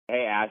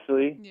Hey,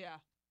 Ashley. Yeah.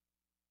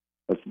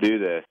 Let's do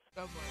this.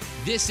 Go for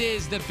it. This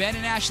is the Ben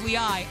and Ashley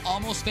I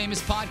Almost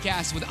Famous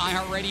podcast with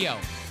iHeartRadio.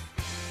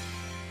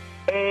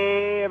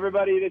 Hey,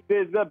 everybody. This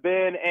is the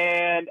Ben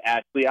and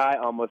Ashley I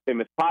Almost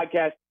Famous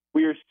podcast.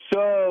 We are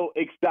so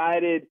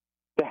excited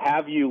to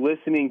have you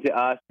listening to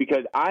us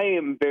because I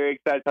am very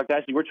excited to talk to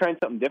Ashley. We're trying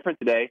something different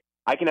today.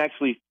 I can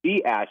actually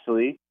see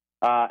Ashley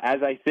as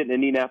I sit in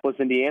Indianapolis,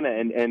 Indiana,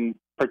 and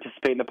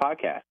participate in the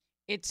podcast.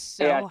 It's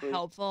so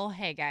helpful.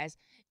 Hey, guys,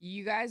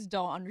 you guys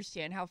don't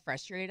understand how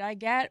frustrated I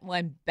get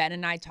when Ben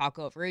and I talk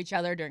over each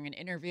other during an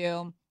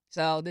interview.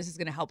 So this is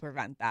going to help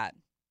prevent that.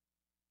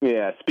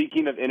 Yeah,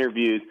 speaking of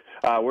interviews,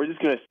 we're just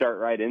going to start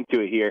right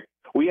into it here.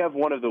 We have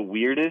one of the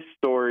weirdest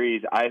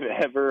stories I've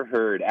ever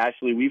heard.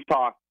 Ashley, we've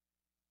talked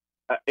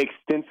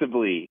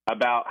extensively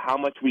about how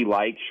much we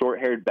like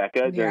short-haired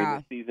Becca during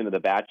the season of The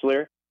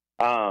Bachelor.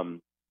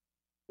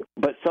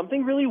 But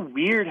something really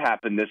weird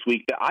happened this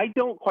week that I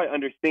don't quite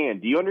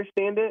understand. Do you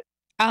understand it?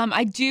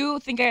 I do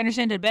think I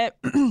understand it a bit.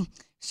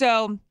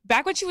 So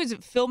back when she was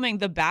filming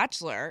The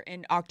Bachelor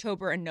in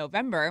October and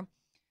November,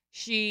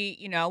 she,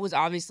 was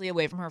obviously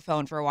away from her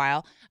phone for a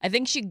while. I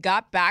think she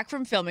got back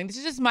from filming. This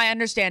is just my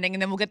understanding,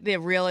 and then we'll get the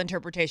real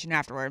interpretation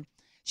afterward.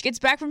 She gets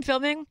back from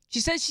filming. She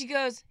says, she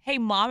goes, "Hey,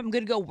 Mom, I'm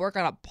going to go work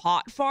on a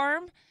pot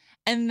farm."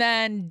 And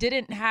then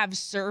didn't have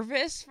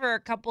service for a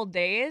couple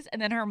days.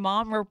 And then her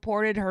mom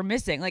reported her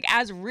missing, like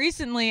as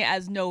recently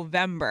as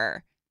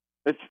November.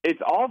 It's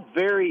all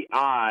very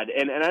odd.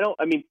 And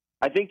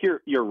I think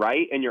you're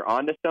right and you're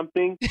onto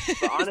something.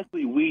 But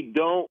honestly, we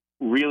don't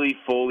really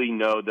fully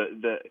know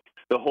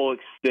the whole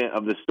extent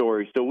of the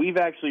story. So we've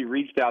actually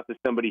reached out to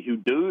somebody who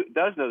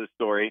does know the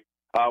story.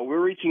 We're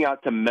reaching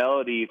out to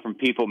Melody from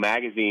People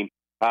Magazine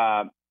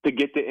to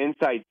get the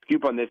inside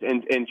scoop on this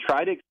and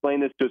try to explain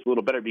this to us a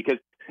little better. Because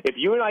if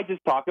you and I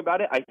just talk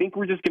about it, I think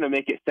we're just going to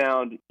make it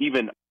sound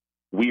even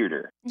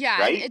weirder. Yeah,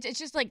 right? It's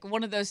just like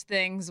one of those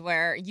things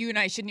where you and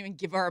I shouldn't even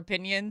give our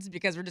opinions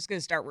because we're just going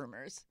to start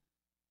rumors.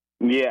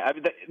 Yeah, I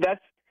mean, that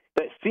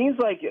seems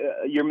like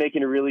you're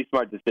making a really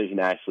smart decision,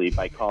 Ashley,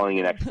 by calling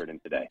an expert in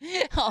today.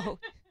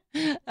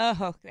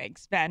 Oh,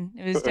 thanks, Ben.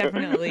 It was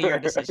definitely your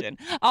decision.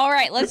 All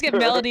right, let's get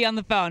Melody on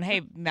the phone.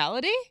 Hey,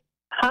 Melody?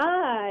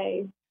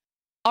 Hi.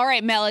 All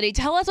right, Melody,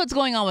 tell us what's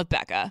going on with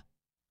Becca.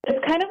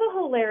 It's kind of a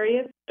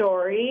hilarious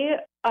story.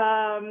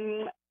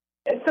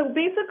 So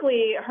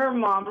basically, her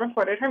mom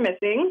reported her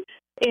missing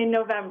in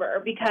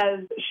November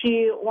because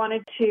she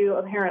wanted to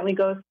apparently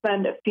go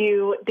spend a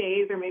few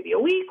days or maybe a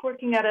week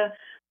working at a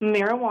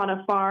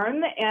marijuana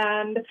farm.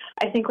 And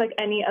I think like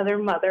any other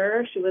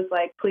mother, she was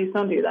like, "Please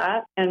don't do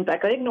that." And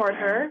Becca ignored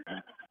her.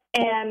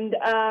 And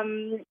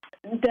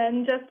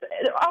then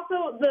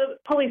also the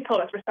police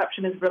told us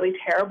reception is really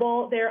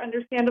terrible there,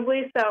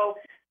 understandably. So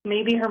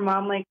maybe her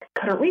mom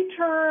couldn't reach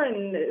her,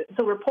 and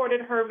so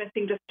reported her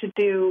missing just to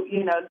do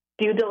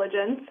due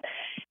diligence.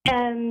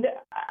 And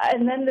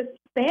then this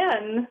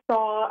fan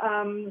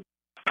saw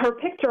her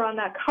picture on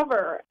that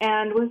cover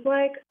and was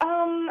like,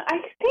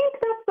 "I think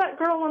that's that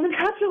girl on The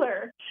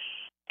Bachelor."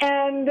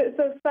 And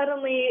so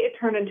suddenly it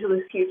turned into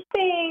this huge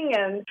thing.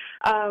 And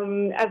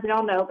as we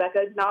all know,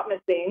 Becca is not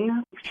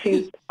missing.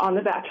 She's on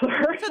The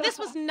Bachelor. So this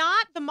was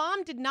not, the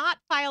mom did not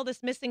file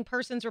this missing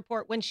persons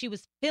report when she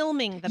was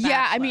filming The Bachelor.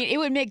 Yeah, I mean, it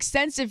would make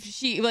sense if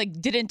she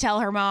didn't tell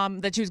her mom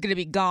that she was going to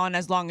be gone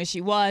as long as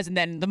she was. And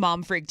then the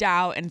mom freaked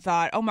out and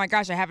thought, "Oh my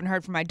gosh, I haven't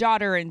heard from my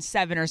daughter in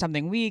 7 or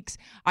something weeks.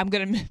 I'm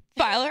going to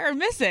file her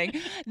missing."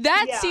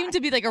 That seemed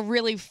to be a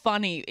really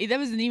funny, that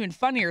was an even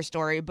funnier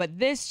story. But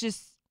this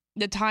just,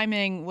 the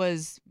timing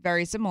was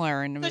very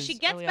similar. And so she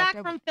gets back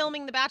from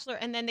filming The Bachelor,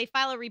 and then they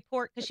file a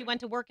report because she went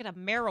to work at a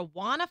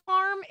marijuana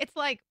farm. It's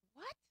like,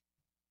 what?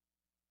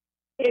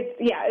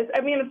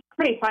 It's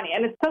pretty funny,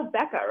 and it's so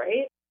Becca,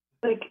 right?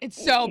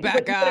 It's so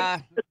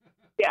Becca.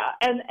 Yeah,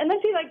 and then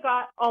she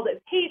got all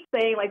this hate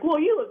saying "Well,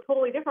 you look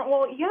totally different."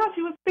 Well, yeah,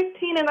 she was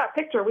 15 in that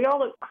picture. We all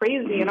look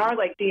crazy in our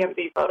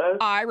DMV photos.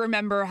 I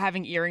remember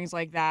having earrings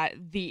like that.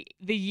 The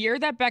year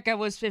that Becca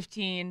was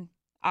 15,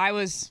 I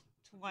was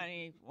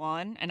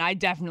 21, and I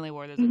definitely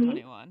wore those at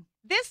 21.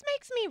 This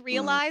makes me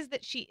realize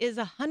that she is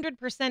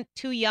 100%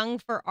 too young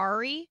for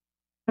Ari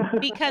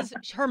because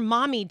her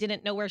mommy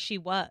didn't know where she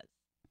was.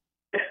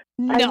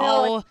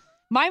 No.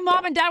 My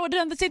mom and dad would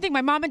have done the same thing.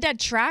 My mom and dad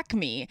track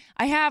me.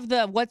 I have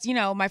the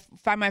my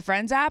Find My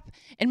Friends app,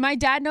 and my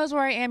dad knows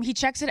where I am. He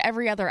checks it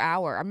every other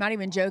hour. I'm not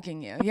even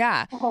joking you.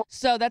 Yeah.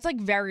 So that's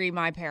very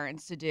my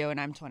parents to do,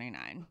 and I'm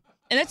 29.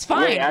 And it's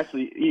fine. Wait,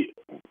 Ashley,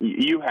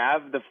 you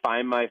have the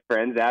Find My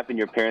Friends app and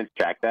your parents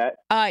track that?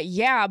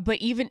 Yeah, but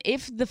even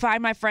if the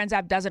Find My Friends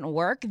app doesn't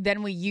work,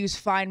 then we use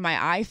Find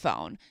My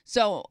iPhone.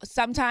 So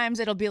sometimes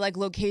it'll be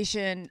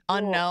location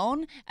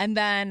unknown, and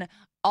then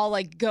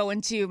I'll go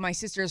into my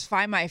sister's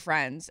Find My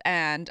Friends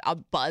and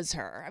I'll buzz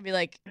her. I'll be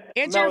like,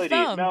 "Answer your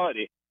phone."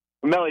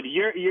 Melody,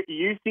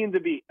 you seem to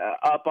be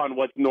up on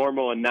what's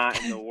normal and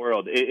not in the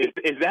world.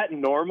 Is that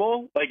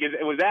normal?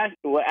 Was that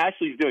what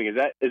Ashley's doing?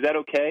 Is that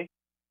okay?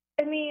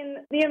 I mean,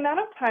 the amount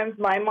of times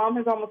my mom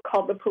has almost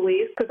called the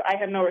police because I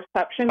had no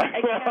reception.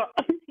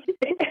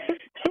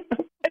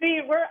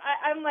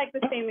 I'm like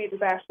the same age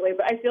as Ashley,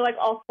 but I feel like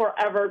I'll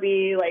forever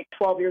be like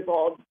 12 years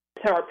old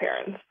to our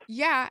parents.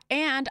 Yeah,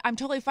 and I'm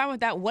totally fine with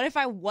that. What if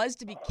I was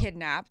to be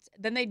kidnapped?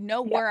 Then they'd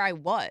know where I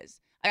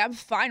was. Like, I'm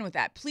fine with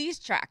that. Please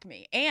track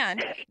me.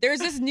 And there's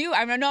this new,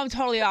 I know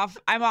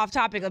I'm off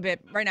topic a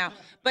bit right now,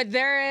 but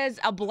there is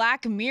a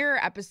Black Mirror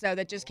episode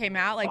that just came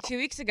out like 2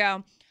 weeks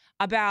ago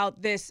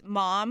about this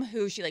mom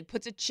who she like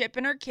puts a chip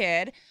in her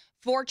kid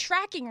for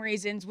tracking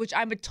reasons, which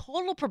I'm a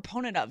total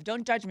proponent of.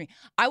 Don't judge me.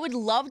 I would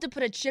love to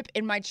put a chip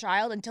in my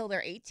child until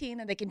they're 18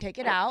 and they can take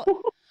it out.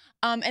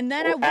 And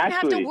then I wouldn't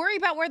have to worry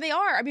about where they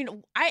are. I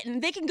mean,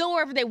 they can go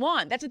wherever they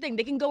want. That's the thing.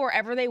 They can go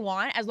wherever they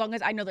want as long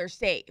as I know they're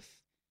safe.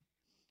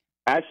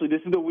 Actually, this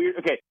is the weird.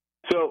 Okay,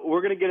 so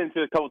we're going to get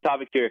into a couple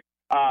topics here.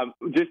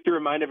 Just to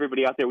remind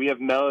everybody out there, we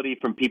have Melody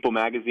from People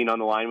Magazine on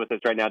the line with us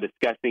right now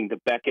discussing the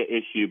Becca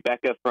issue.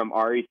 Becca from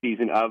Ari's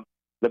season of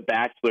The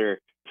Bachelor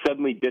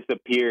suddenly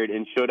disappeared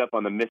and showed up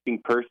on the missing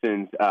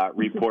persons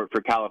report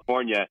for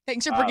California.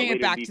 Thanks for bringing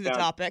it back to the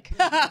topic.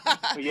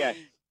 Yeah.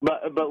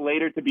 But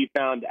later to be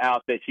found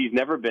out that she's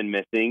never been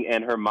missing,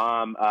 and her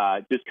mom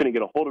just couldn't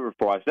get a hold of her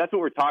for a while. So that's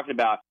what we're talking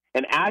about.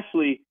 And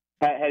Ashley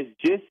has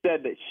just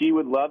said that she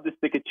would love to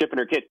stick a chip in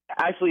her kid.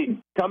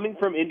 Ashley, coming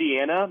from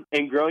Indiana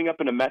and growing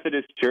up in a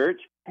Methodist church,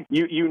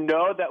 you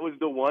know that was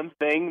the one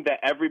thing that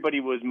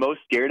everybody was most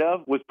scared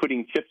of was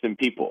putting chips in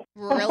people.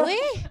 Really?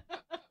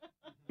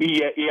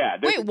 Yeah.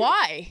 Wait,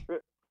 why?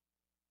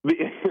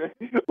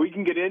 We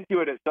can get into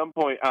it at some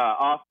point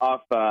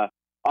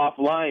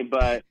offline,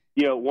 but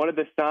you know, one of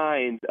the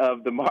signs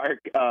of the mark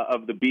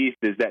of the beast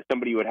is that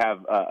somebody would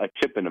have a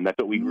chip in them. That's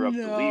what we grew up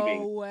believing.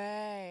 No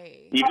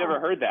way. You've never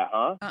heard that,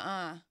 huh?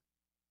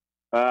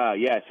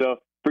 Yeah. So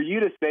for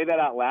you to say that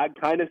out loud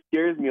kind of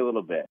scares me a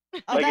little bit.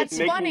 Oh, like, that's it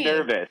makes funny. me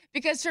nervous.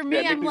 Because for me,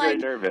 it makes I'm me like,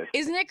 very nervous.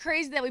 Isn't it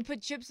crazy that we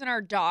put chips in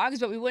our dogs,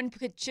 but we wouldn't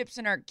put chips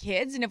in our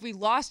kids? And if we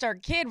lost our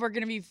kid, we're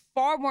going to be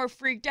far more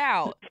freaked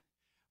out.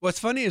 What's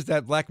funny is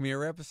that Black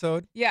Mirror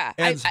episode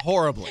ends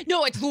horribly.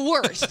 No, it's the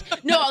worst.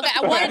 No, okay,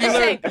 I wanted to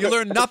say. You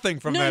learn nothing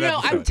from that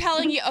episode. No, I'm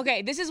telling you.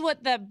 Okay, this is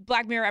what the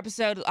Black Mirror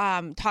episode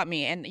taught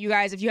me. And you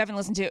guys, if you haven't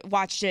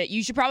watched it,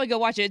 you should probably go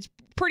watch it. It's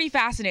pretty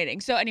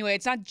fascinating. So anyway,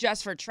 it's not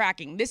just for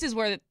tracking. This is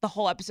where the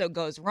whole episode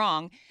goes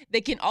wrong.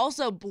 They can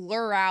also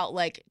blur out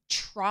like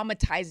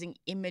traumatizing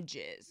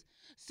images.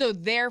 So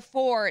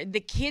therefore, the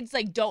kids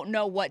like don't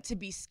know what to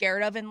be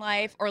scared of in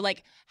life or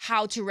like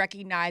how to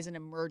recognize an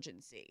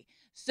emergency.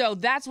 So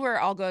that's where it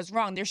all goes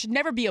wrong. There should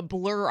never be a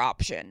blur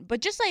option, but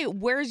just like,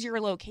 where's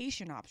your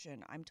location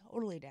option? I'm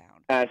totally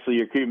down. Ashley,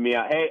 you're creeping me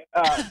out. Hey,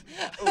 okay,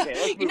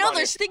 let's move on.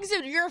 There's things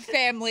in your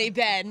family,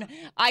 Ben,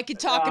 I could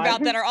talk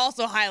about that are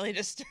also highly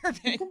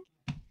disturbing.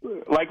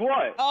 Like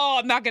what? Oh,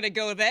 I'm not going to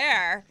go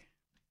there.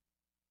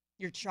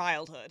 Your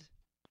childhood.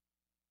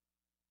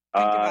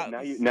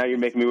 Now you're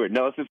making me weird.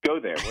 No, let's just go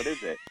there. What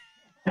is it?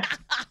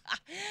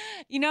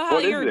 You know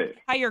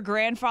how your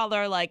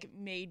grandfather like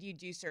made you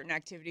do certain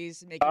activities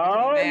to make you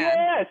become a man?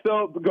 Yeah.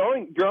 So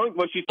growing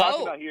what she's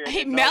talking about here.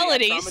 Hey,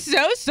 Melody,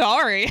 so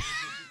sorry.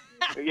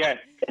 Yeah,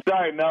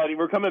 sorry, Melody.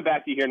 We're coming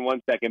back to you here in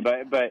 1 second,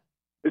 but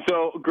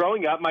so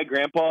growing up, my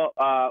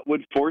grandpa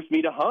would force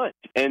me to hunt,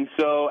 and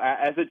so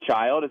as a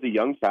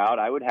young child,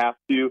 I would have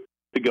to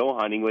go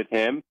hunting with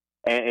him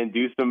and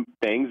do some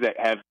things that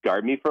have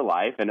scarred me for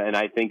life, and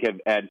I think have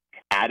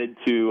added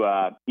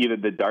to either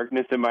the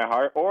darkness in my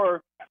heart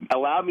or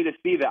allowed me to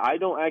see that I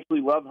don't actually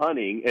love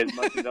hunting as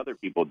much as other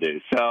people do.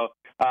 So,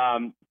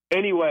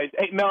 anyways,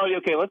 hey, Melody,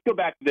 okay, let's go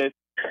back to this.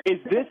 Is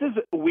this as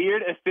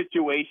weird a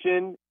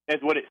situation as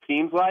what it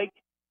seems like?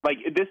 Like,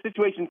 this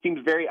situation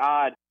seems very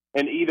odd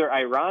and either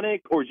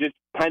ironic or just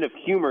kind of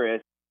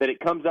humorous that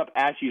it comes up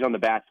as she's on The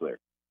Bachelor.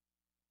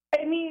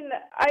 I mean,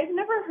 I've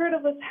never heard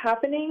of this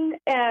happening,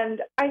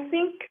 and I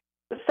think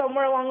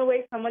somewhere along the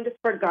way someone just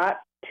forgot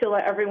to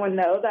let everyone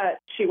know that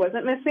she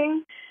wasn't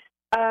missing.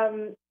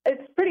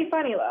 It's pretty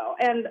funny, though,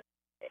 and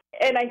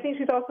I think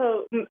she's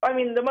also, I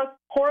mean, the most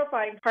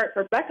horrifying part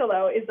for Becca,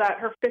 though, is that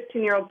her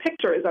 15-year-old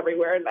picture is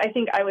everywhere, and I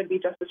think I would be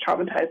just as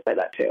traumatized by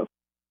that, too.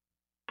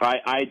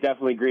 I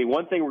definitely agree.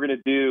 One thing we're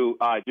going to do,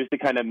 just to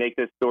kind of make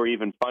this story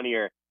even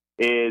funnier,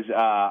 is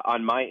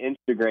on my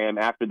Instagram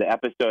after the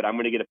episode, I'm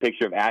going to get a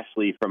picture of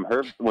Ashley from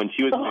her when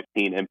she was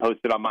 15 and post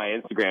it on my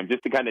Instagram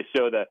just to kind of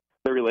show the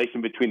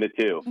relation between the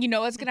two. You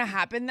know what's going to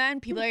happen then?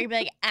 People are going to be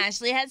like,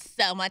 Ashley has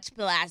so much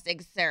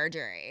plastic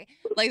surgery.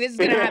 Like, this is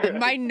going to happen.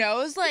 My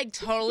nose, like,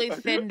 totally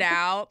thinned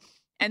out.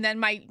 And then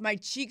my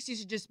cheeks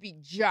used to just be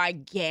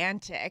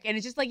gigantic. And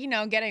it's just like,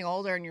 getting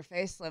older and your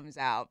face slims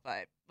out.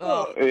 But,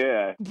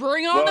 yeah.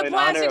 Bring on the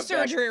plastic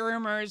surgery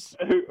rumors.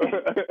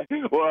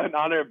 Well, in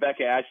honor of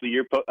Becca, Ashley,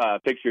 your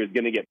picture is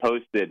going to get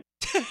posted.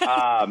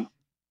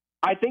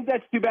 I think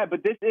that's too bad.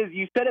 But this is,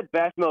 you said it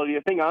best, Melody.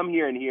 The thing I'm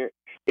hearing here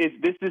is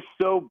this is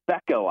so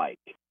Becca-like.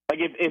 Like,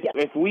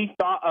 if we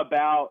thought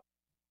about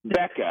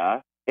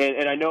Becca,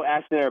 and I know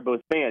Ashley and I are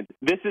both fans,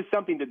 this is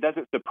something that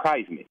doesn't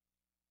surprise me.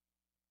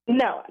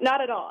 No,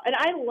 not at all. And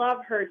I love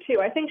her, too.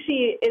 I think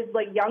she is,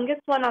 like,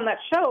 youngest one on that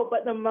show,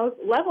 but the most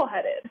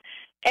level-headed.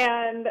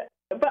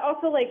 But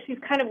also, like, she's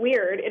kind of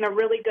weird in a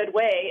really good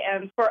way.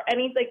 And for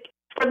any, like,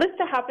 for this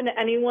to happen to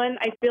anyone,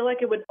 I feel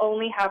like it would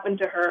only happen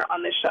to her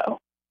on this show.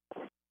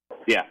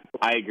 Yeah,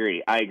 I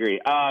agree.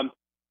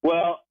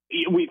 Well,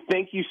 we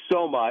thank you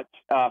so much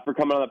for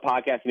coming on the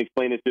podcast and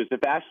explaining this to us.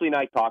 If Ashley and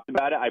I talked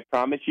about it, I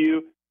promise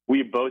you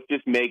we both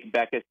just make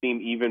Becca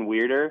seem even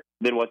weirder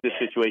than what this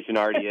situation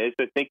already is.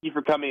 So thank you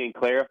for coming and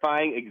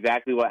clarifying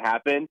exactly what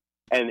happened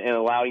and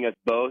allowing us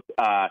both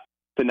to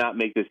not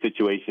make this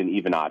situation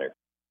even odder.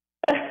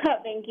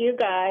 Thank you,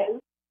 guys.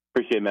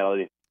 Appreciate it,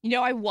 Melody.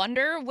 I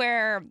wonder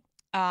where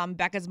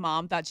Becca's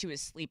mom thought she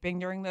was sleeping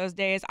during those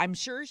days. I'm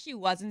sure she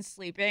wasn't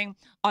sleeping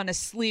on a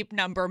Sleep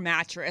Number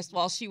mattress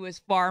while she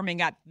was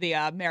farming at the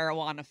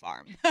marijuana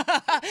farm.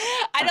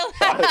 I don't.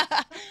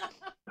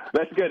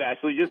 That's good,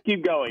 Ashley. Just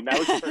keep going. That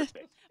was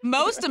perfect.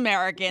 Most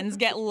Americans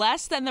get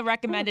less than the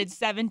recommended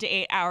 7 to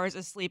 8 hours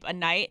of sleep a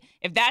night.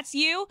 If that's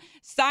you,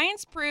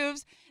 science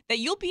proves that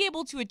you'll be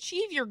able to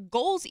achieve your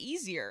goals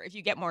easier if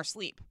you get more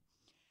sleep.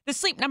 The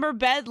Sleep Number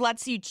bed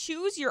lets you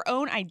choose your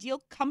own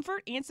ideal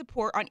comfort and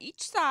support on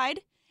each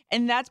side,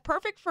 and that's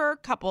perfect for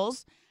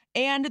couples.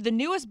 And the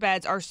newest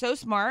beds are so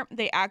smart,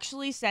 they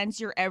actually sense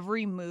your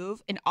every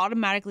move and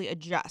automatically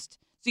adjust,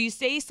 so you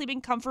stay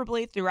sleeping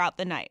comfortably throughout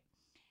the night.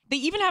 They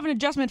even have an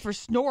adjustment for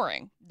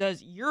snoring.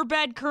 Does your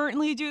bed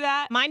currently do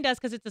that? Mine does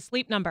because it's a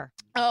Sleep Number.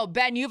 Oh,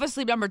 Ben, you have a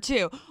Sleep Number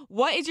too.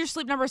 What is your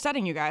Sleep Number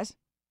setting, you guys?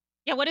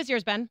 Yeah, what is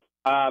yours, Ben?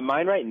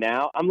 Mine right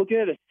now, I'm looking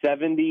at a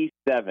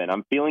 77.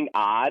 I'm feeling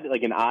odd,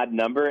 like an odd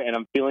number, and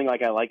I'm feeling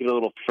like I like it a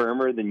little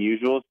firmer than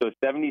usual. So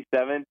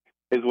 77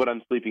 is what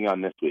I'm sleeping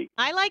on this week.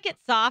 I like it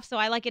soft, so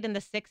I like it in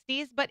the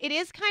 60s. But it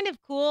is kind of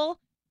cool,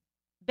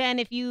 Ben,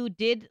 if you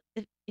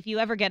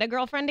ever get a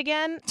girlfriend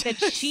again, that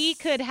she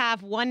could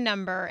have one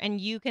number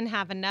and you can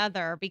have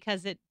another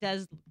because it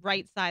does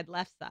right side,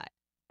 left side.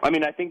 I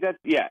mean, I think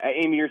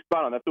Amy, you're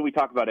spot on. That's what we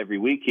talk about every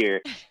week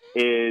here,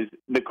 is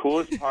the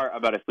coolest part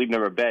about a Sleep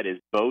Number bed is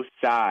both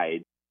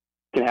sides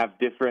can have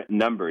different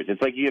numbers.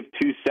 It's like you have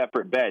two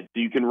separate beds.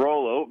 So you can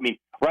roll over. I mean,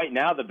 right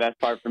now, the best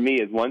part for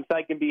me is one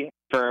side can be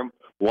firm,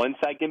 one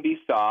side can be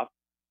soft.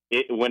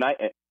 When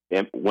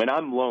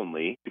I'm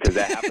lonely, because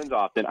that happens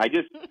often, I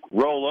just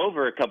roll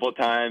over a couple of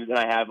times and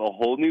I have a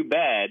whole new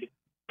bed.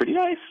 Pretty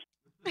nice.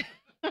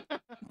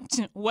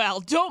 Well,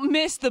 don't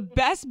miss the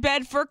best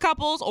bed for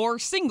couples or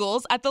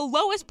singles at the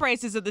lowest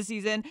prices of the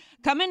season.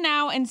 Come in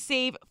now and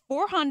save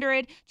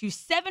 $400 to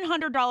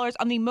 $700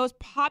 on the most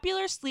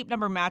popular Sleep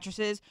Number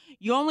mattresses.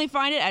 You only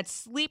find it at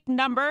Sleep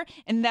Number,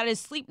 and that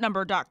is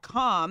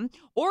sleepnumber.com,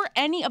 or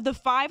any of the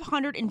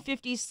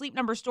 550 Sleep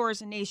Number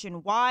stores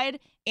nationwide.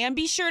 And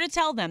be sure to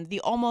tell them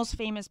the Almost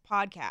Famous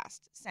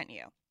podcast sent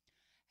you.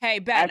 Hey,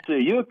 Ben.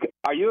 Actually,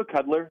 are you a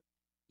cuddler?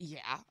 Yeah,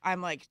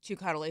 I'm like too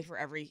cuddly for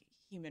every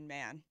human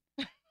man.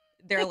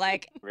 They're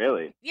like,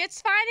 really?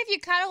 It's fine if you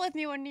cuddle with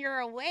me when you're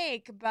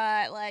awake,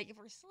 but like if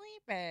we're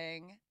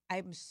sleeping,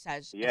 I'm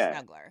such a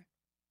snuggler.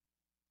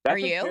 Are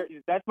you?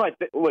 That's my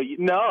thing. Well,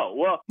 no.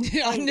 Well,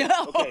 no.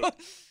 Okay.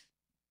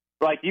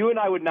 Like you and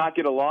I would not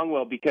get along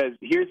well because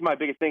here's my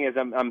biggest thing is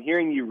I'm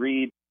hearing you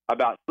read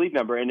about Sleep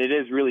Number, and it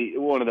is really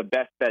one of the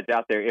best beds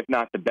out there, if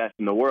not the best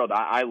in the world.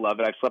 I love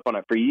it. I've slept on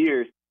it for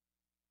years.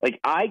 Like,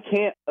 I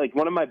can't, like,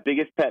 one of my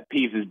biggest pet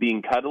peeves is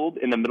being cuddled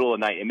in the middle of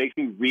the night. It makes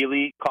me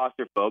really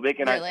claustrophobic.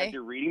 And really? As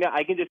you're reading that,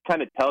 I can just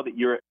kind of tell that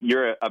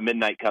you're a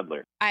midnight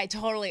cuddler. I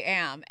totally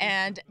am.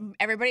 And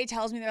everybody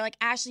tells me, they're like,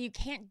 Ashley, you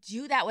can't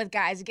do that with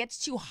guys. It gets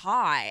too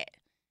hot.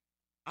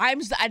 I'm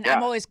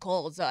always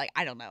cold. So, like,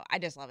 I don't know. I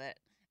just love it.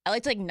 I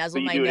like to, like, nuzzle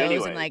my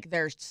nose and, like,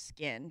 their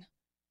skin.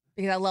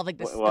 Because I love, like,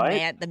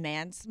 the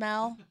man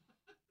smell.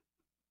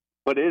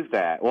 What is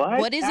that?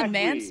 What is a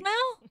man smell?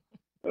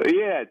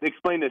 Yeah,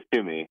 explain this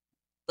to me.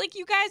 Like,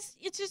 you guys,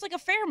 it's just like a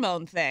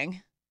pheromone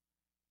thing.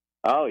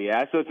 Oh,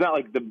 yeah? So it's not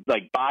like the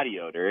body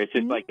odor. It's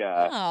just like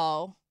a...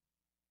 No.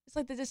 It's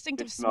like the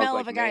distinctive smell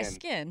of a guy's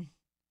skin.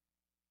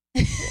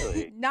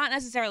 Really? Not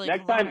necessarily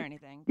cologne or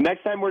anything.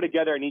 Next time we're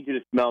together, I need you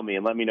to smell me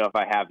and let me know if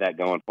I have that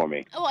going for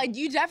me. Oh,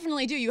 you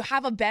definitely do. You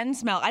have a Ben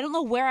smell. I don't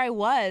know where I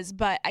was,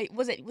 but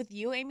was it with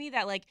you, Amy,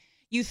 that, like,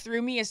 you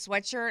threw me a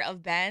sweatshirt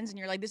of Ben's and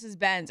you're like, this is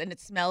Ben's, and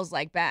it smells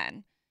like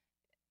Ben?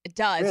 It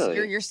does.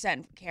 Really? Your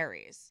scent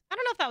carries. I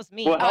don't know if that was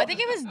me. Well, I think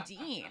it was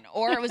Dean,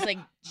 or it was like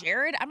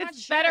Jared. I'm not sure.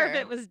 It's better if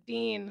it was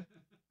Dean.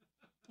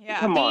 Yeah.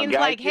 Come on, Dean's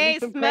guys, like, give me hey,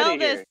 some smell credit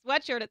this here.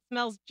 sweatshirt. It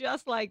smells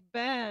just like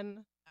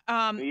Ben.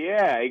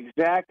 Yeah,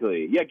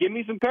 exactly. Yeah, give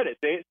me some credit.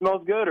 Say it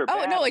smells good or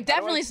bad. Oh, no, it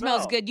definitely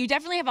smells smell? good. You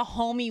definitely have a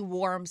homey,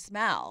 warm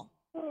smell.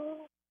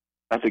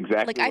 That's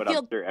exactly Like, what I feel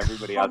I'm sure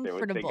everybody out there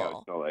would think I would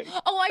comfortable. smell like.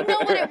 Oh, I know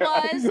what it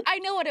was. I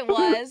know what it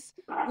was.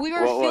 We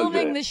were What was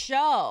filming it? the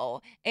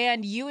show,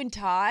 and you and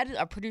Todd,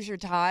 our producer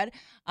Todd,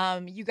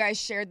 you guys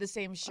shared the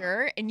same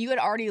shirt, and you had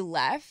already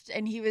left,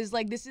 and he was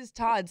like, "This is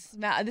Todd.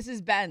 Smell. This is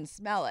Ben.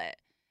 Smell it."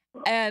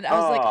 And I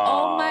was like,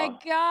 "Oh my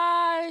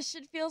gosh!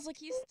 It feels like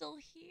he's still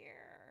here."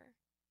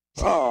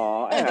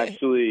 Oh,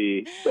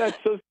 Ashley, that's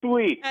so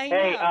sweet. I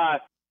Hey, know.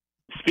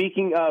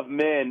 speaking of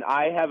men,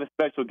 I have a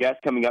special guest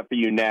coming up for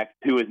you next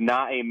who is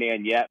not a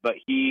man yet, but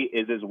he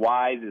is as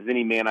wise as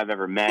any man I've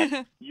ever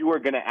met. You are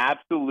going to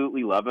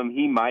absolutely love him.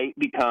 He might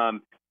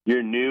become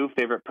your new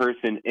favorite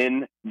person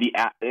in the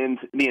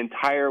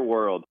entire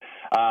world.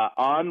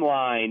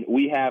 Online,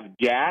 we have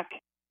Jack,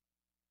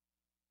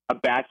 a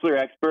Bachelor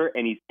expert,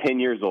 and he's 10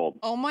 years old.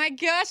 Oh my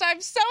gosh,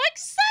 I'm so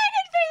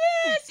excited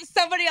for this!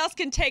 Somebody else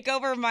can take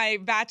over my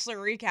Bachelor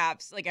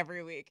recaps like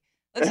every week.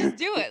 Let's just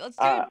do it. Let's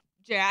do it,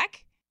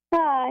 Jack.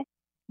 Hi.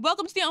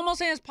 Welcome to the Almost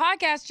Famous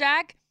podcast,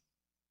 Jack.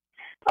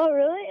 Oh,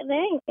 really?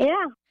 Thanks.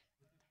 Yeah.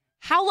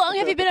 How long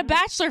have you been a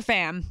Bachelor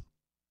fan?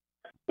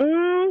 I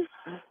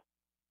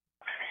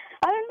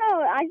don't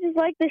know. I just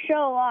like the show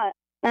a lot.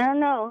 I don't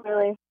know,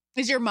 really.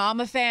 Is your mom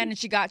a fan and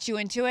she got you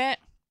into it?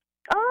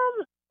 Yeah,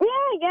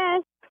 I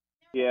guess.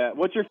 Yeah.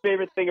 What's your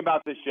favorite thing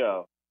about the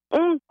show?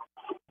 My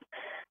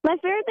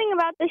favorite thing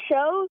about the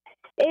show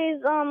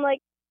is,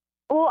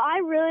 I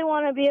really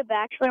want to be a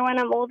Bachelor when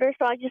I'm older,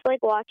 so I just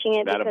like watching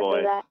it because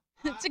of that.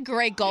 It's a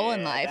great goal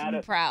in life.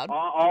 I'm proud.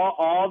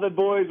 All the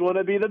boys want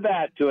to be the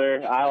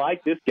Bachelor. I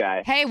like this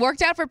guy. Hey,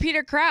 worked out for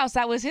Peter Krause.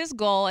 That was his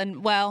goal.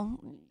 And, well,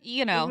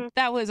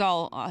 that was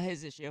all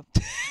his issue.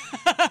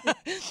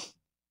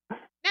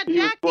 Now,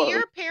 Jack, do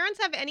your parents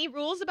have any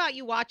rules about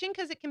you watching?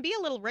 Because it can be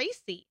a little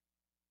racy.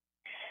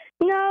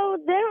 No,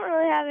 they don't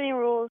really have any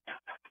rules.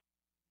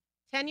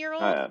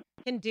 10-year-olds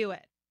can do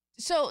it.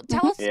 So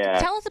tell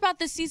us about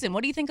this season.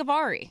 What do you think of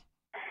Ari?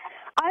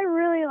 I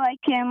really like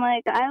him. I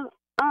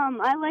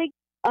like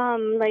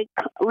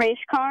race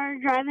car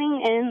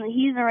driving, and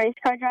he's a race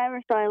car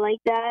driver, so I like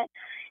that.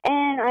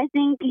 And I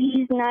think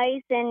he's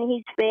nice and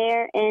he's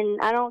fair,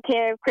 and I don't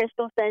care if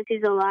Crystal says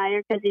he's a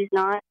liar because he's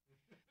not.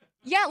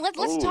 Yeah,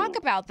 let's talk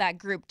about that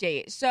group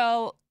date.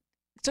 So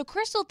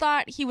Crystal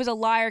thought he was a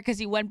liar because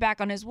he went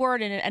back on his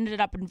word, and it ended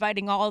up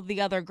inviting all of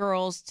the other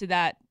girls to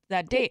that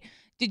date.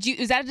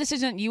 Is that a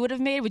decision that you would have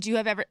made? Would you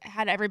have ever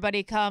had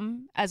everybody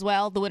come as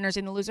well, the winners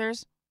and the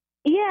losers?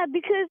 Yeah,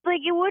 because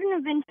it wouldn't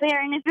have been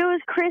fair, and if it was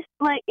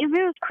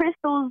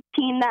Crystal's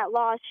team that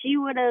lost, she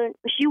wouldn't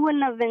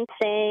have been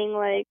saying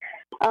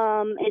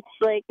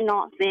it's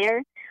not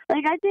fair.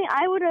 I think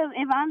I would have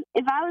if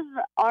I was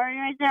Ari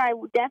right there, I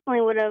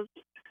definitely would have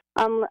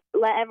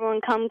let everyone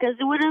come because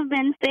it would have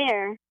been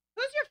fair.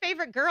 Who's your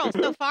favorite girl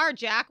so far,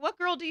 Jack? What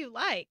girl do you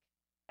like?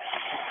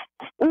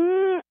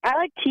 I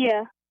like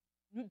Tia.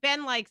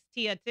 Ben likes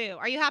Tia too.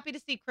 Are you happy to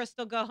see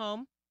Crystal go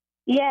home?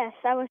 Yes,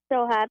 I was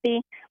so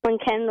happy when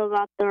Kendall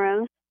got the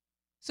rose.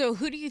 So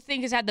who do you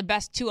think has had the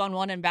best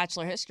 2-on-1 in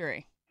Bachelor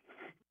history?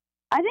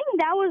 I think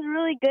that was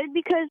really good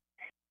because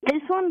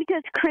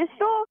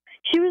Crystal,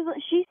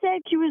 she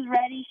said she was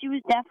ready. She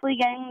was definitely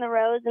getting the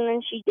rose, and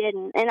then she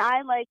didn't. And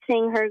I like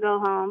seeing her go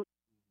home.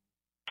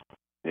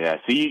 Yeah,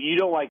 so you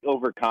don't like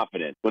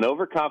overconfidence. When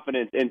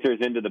overconfidence enters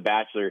into the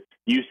Bachelor,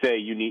 you say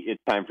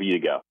it's time for you to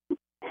go.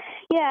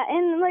 Yeah,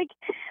 and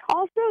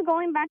also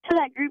going back to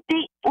that group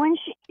date, when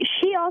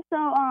she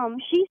also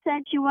she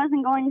said she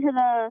wasn't going to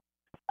the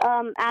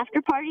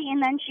after party,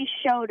 and then she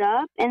showed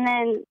up, and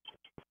then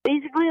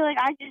basically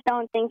I just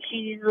don't think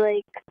she's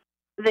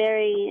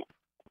very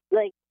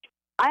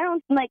I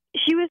don't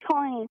she was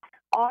calling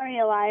Ari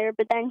a liar,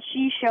 but then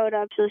she showed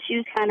up, so she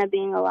was kind of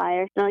being a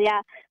liar. So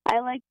yeah,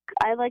 I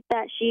like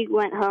that she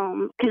went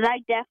home because I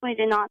definitely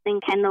did not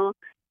think Kendall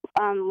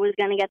was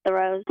gonna get the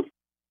rose.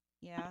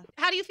 Yeah.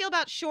 How do you feel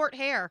about short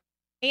hair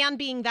and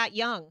being that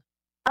young?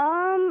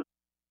 I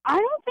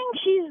don't think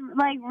she's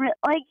like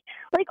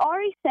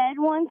Ari said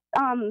once.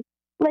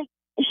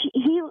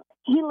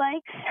 He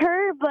likes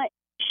her, but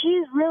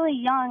she's really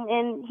young,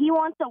 and he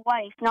wants a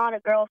wife, not a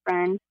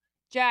girlfriend.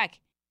 Jack,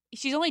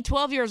 she's only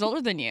 12 years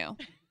older than you.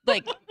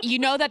 That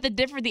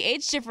the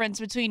age difference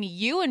between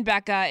you and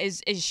Becca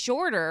is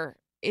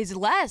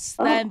less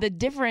than the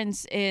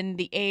difference in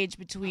the age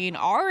between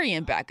Ari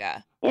and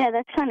Becca. Yeah,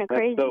 that's kind of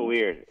crazy. That's so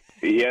weird.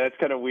 Yeah, that's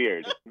kind of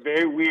weird.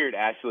 Very weird,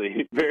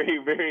 Ashley. Very,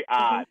 very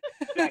odd.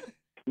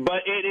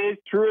 But it is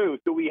true,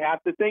 so we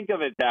have to think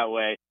of it that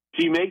way.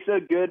 She makes a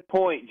good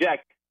point.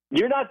 Jack,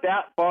 you're not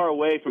that far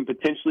away from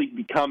potentially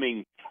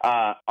becoming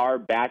our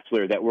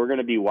Bachelor that we're going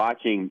to be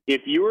watching.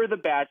 If you were the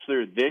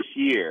Bachelor this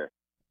year,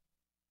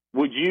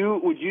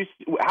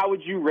 how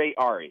would you rate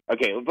Ari?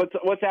 Okay,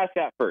 let's ask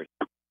that first.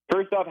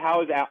 First off,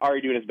 how is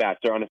Ari doing as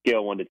Bachelor on a scale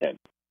of 1 to 10?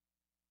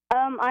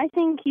 I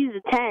think he's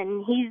a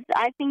 10.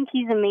 I think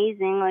he's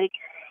amazing.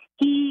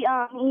 He's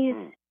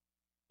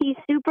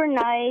super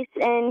nice,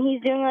 and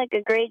he's doing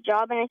a great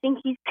job, and I think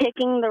he's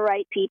picking the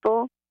right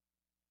people.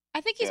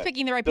 I think he's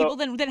picking the right people.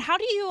 Then how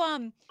do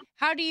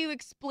you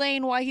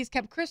explain why he's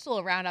kept Crystal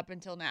around up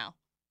until now?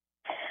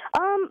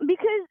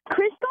 Because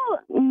Crystal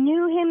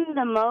knew him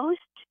the most.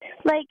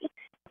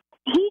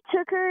 He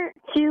took her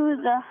to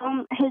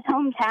his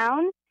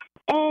hometown,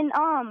 and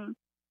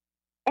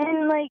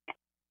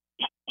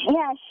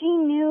she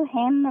knew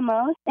him the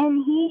most,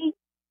 and he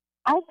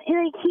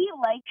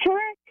liked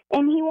her,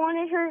 and he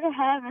wanted her to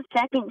have a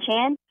second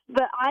chance.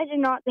 But I did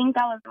not think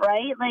that was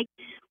right.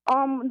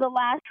 The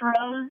last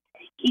rose,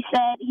 he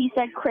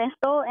said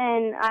Crystal,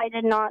 and I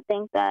did not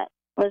think that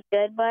was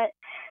good. But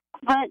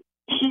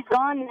she's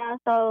gone now,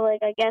 so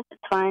I guess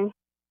it's fine.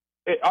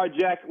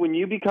 Jack, when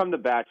you become the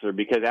Bachelor,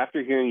 because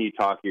after hearing you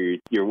talk,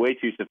 you're way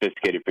too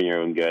sophisticated for your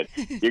own good.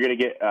 You're going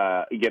to get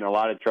in a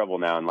lot of trouble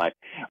now in life.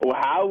 Well,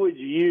 how would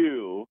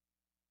you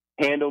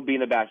handle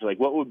being a Bachelor? Like,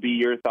 what would be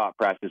your thought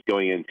process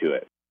going into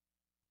it?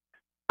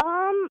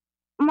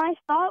 My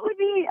thought would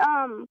be,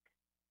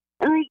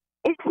 like,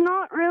 it's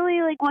not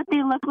really like what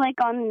they look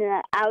like on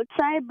the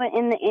outside, but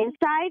in the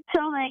inside.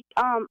 So,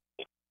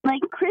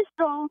 like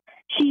Crystal,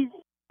 she's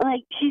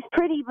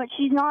pretty, but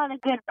she's not a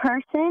good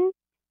person.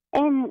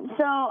 And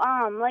so,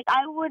 like,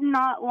 I would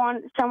not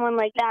want someone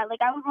like that. Like,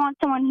 I would want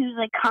someone who's,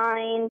 like,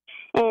 kind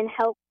and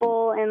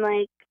helpful and,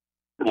 like,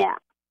 yeah.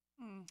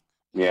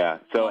 Yeah.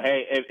 So,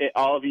 hey, if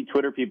all of you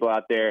Twitter people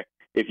out there,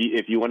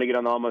 if you want to get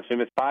on the Almost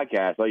Famous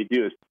podcast, all you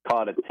do is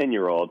call it a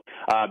 10-year-old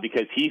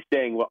because he's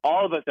saying what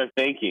all of us are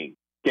thinking.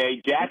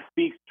 Okay? Jack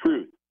speaks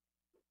truth.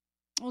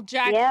 Well,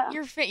 Jack, Yeah.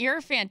 you're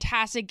a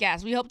fantastic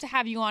guest. We hope to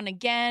have you on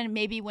again,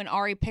 maybe when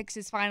Ari picks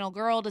his final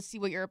girl, to see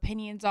what your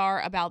opinions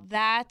are about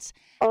that.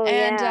 Oh,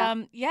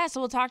 And yeah. so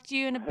we'll talk to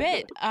you in a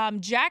bit.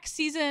 Jack's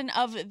season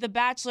of The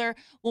Bachelor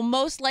will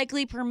most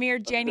likely premiere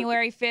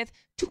January 5th,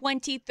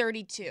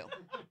 2032.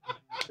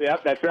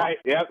 Yep, that's right.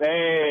 Yep.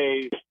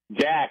 Hey,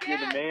 Jack, you're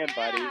the man,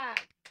 buddy.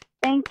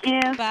 Thank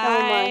you so much.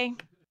 Bye.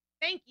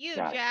 Thank you,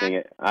 Gosh, Jack. dang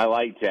it. I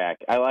like Jack.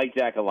 I like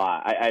Jack a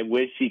lot. I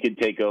wish he could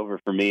take over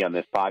for me on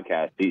this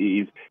podcast.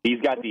 He's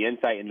got the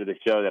insight into the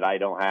show that I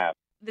don't have.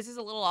 This is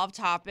a little off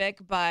topic,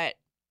 but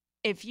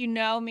if you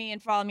know me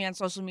and follow me on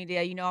social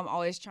media, you know I'm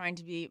always trying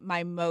to be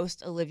my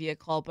most Olivia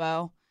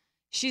Culpo.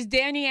 She's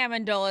Danny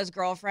Amendola's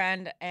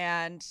girlfriend,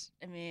 and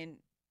I mean,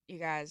 you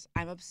guys,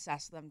 I'm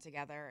obsessed with them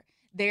together.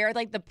 They are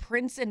like the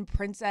prince and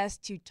princess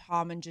to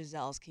Tom and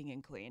Giselle's king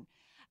and queen.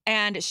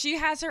 And she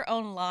has her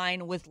own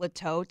line with Le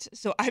Tote,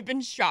 so I've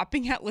been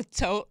shopping at Le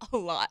Tote a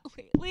lot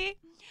lately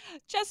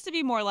just to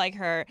be more like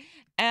her.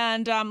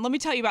 And let me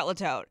tell you about Le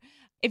Tote.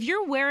 If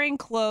you're wearing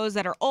clothes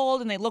that are old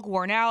and they look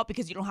worn out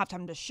because you don't have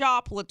time to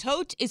shop, Le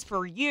Tote is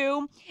for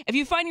you. If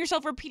you find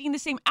yourself repeating the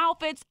same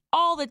outfits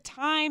all the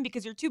time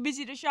because you're too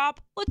busy to shop,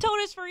 Le Tote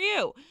is for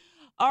you.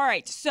 All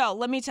right, so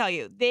let me tell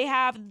you, they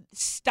have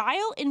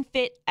style and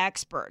fit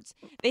experts.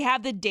 They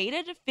have the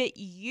data to fit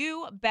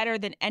you better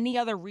than any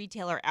other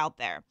retailer out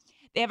there.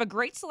 They have a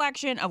great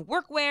selection of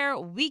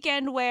workwear,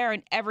 weekend wear,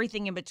 and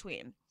everything in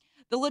between.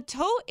 The Le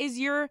Tote is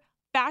your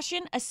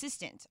fashion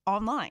assistant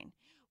online.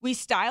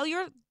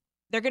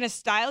 They're going to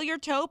style your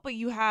tote, but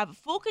you have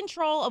full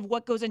control of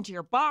what goes into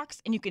your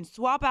box, and you can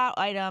swap out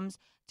items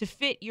to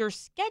fit your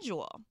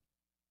schedule.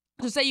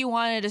 So say you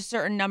wanted a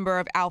certain number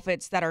of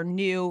outfits that are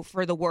new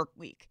for the work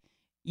week.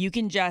 You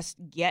can just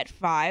get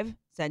 5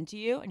 sent to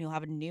you, and you'll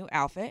have a new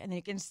outfit, and then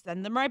you can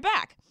send them right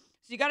back.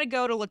 So you got to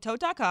go to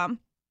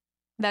letote.com.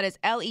 That is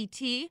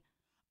LETOTE.com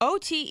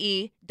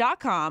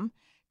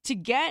to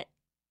get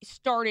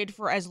started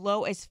for as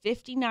low as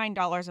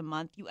 $59 a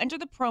month. You enter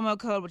the promo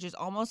code, which is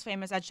Almost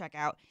Famous, at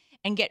checkout,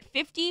 and get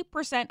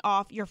 50%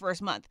 off your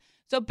first month.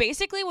 So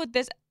basically what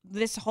this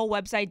whole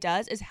website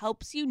does is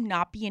helps you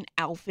not be an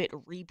outfit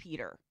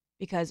repeater.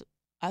 Because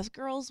us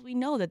girls, we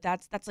know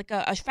that's like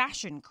a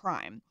fashion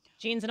crime.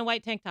 Jeans and a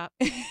white tank top.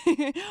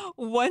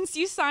 Once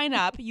you sign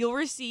up, you'll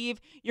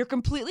receive your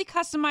completely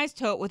customized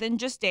tote within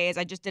just days.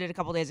 I just did it a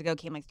couple days ago,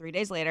 came like 3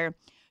 days later.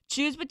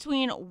 Choose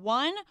between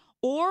 1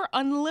 or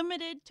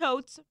unlimited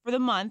totes for the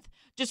month.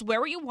 Just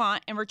wear what you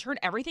want and return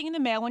everything in the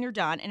mail when you're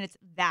done. And it's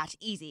that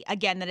easy.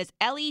 Again, that is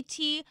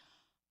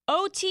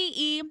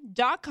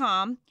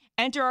LETOTE.com.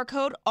 Enter our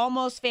code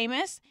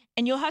ALMOSTFAMOUS,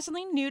 and you'll have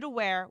something new to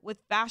wear with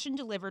fashion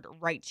delivered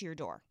right to your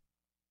door.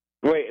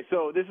 Wait,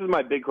 so this is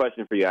my big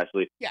question for you,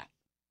 Ashley. Yeah.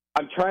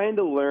 I'm trying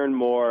to learn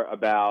more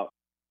about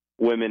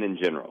women in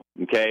general,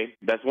 okay?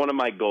 That's one of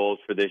my goals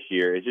for this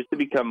year, is just to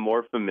become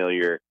more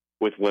familiar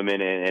with women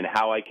and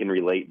how I can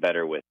relate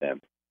better with them.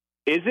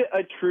 Is it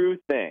a true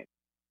thing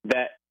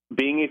that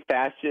being a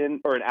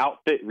fashion or an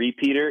outfit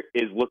repeater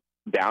is looked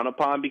down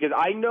upon? Because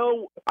I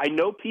know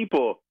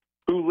people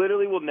who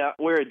literally will not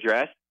wear a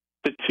dress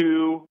to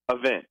 2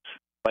 events.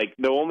 Like,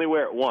 they'll only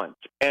wear it once.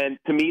 And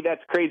to me,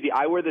 that's crazy.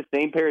 I wear the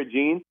same pair of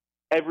jeans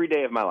every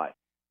day of my life.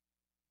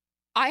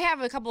 I have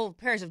a couple of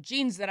pairs of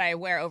jeans that I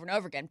wear over and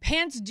over again.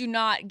 Pants do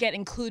not get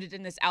included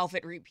in this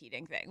outfit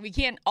repeating thing. We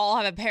can't all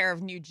have a pair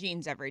of new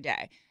jeans every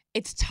day.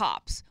 It's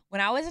tops.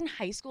 When I was in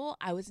high school,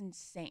 I was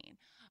insane.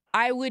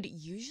 I would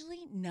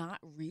usually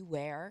not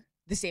rewear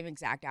the same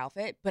exact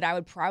outfit, but I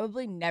would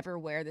probably never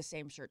wear the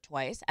same shirt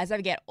twice. As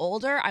I get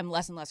older, I'm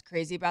less and less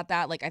crazy about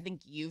that. Like, I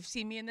think you've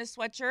seen me in this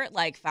sweatshirt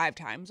like 5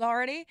 times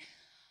already.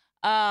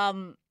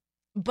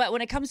 But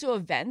when it comes to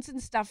events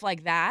and stuff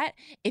like that,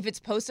 if it's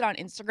posted on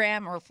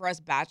Instagram, or for us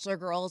Bachelor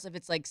girls, if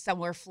it's like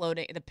somewhere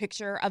floating, the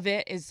picture of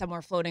it is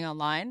somewhere floating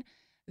online,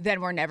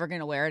 then we're never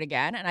going to wear it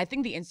again. And I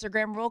think the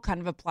Instagram rule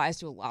kind of applies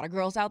to a lot of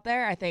girls out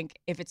there. I think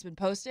if it's been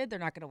posted, they're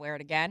not going to wear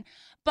it again.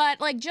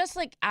 But like, just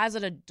like as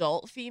an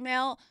adult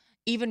female,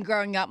 even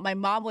growing up, my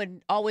mom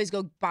would always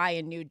go buy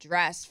a new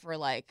dress for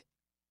like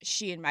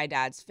she and my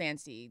dad's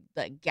fancy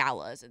like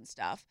galas and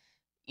stuff.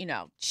 You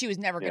know, she was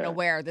never going to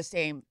wear the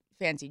same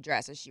fancy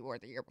dress as she wore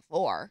the year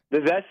before.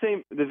 Does that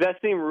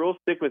same rule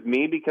stick with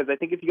me? Because I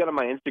think if you go to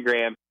my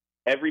Instagram,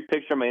 every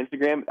picture on my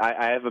Instagram,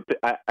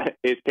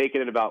 is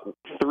taken in about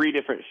 3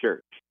 different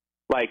shirts.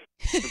 Like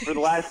for the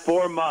last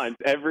 4 months,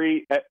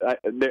 every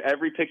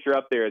picture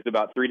up there is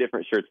about 3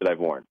 different shirts that I've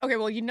worn. Okay,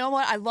 well, you know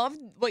what? I love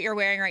what you're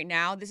wearing right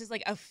now. This is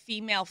like a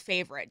female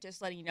favorite,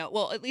 just letting you know.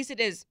 Well, at least it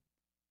is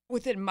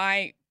within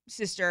my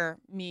sister,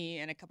 me,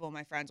 and a couple of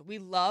my friends. We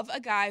love a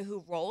guy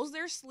who rolls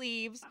their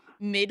sleeves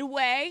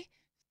midway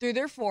through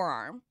their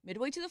forearm,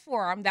 midway to the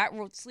forearm. That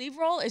sleeve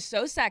roll is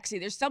so sexy.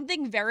 There's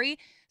something very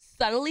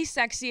subtly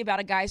sexy about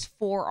a guy's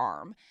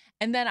forearm.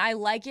 And then I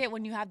like it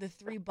when you have the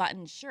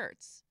 3-button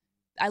shirts.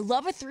 I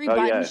love a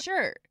 3-button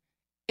shirt.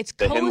 It's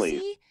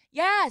cozy.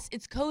 Yes,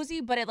 it's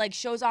cozy, but it like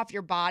shows off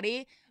your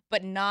body,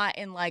 but not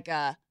in like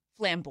a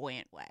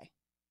flamboyant way,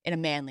 in a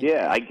manly way.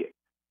 Yeah,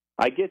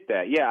 I get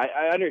that. Yeah,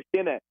 I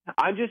understand that.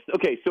 I'm just,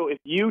 okay, so if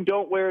you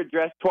don't wear a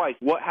dress twice,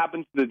 what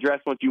happens to the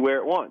dress once you wear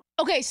it once?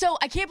 Okay, so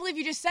I can't believe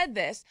you just said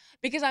this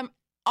because I'm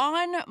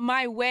on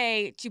my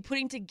way to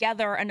putting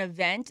together an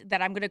event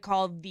that I'm going to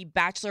call the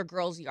Bachelor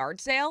Girls Yard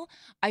Sale.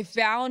 I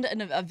found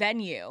a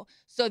venue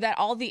so that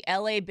all the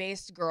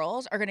LA-based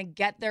girls are going to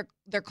get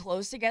their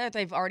clothes together that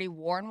they've already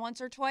worn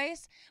once or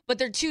twice, but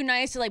they're too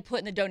nice to like put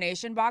in the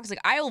donation box. Like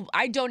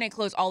I donate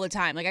clothes all the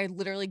time. Like I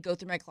literally go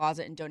through my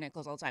closet and donate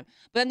clothes all the time.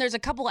 But then there's a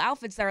couple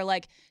outfits that are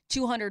like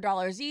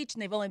 $200 each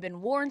and they've only been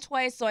worn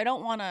twice, so I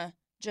don't want to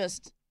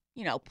just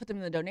put them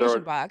in the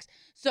donation box.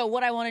 So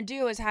what I want to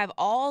do is have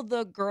all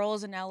the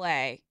girls in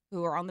LA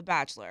who are on The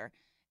Bachelor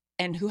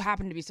and who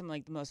happen to be some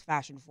like the most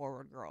fashion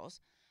forward girls,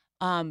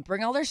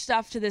 bring all their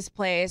stuff to this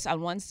place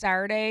on one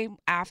Saturday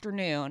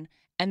afternoon,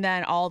 and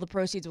then all the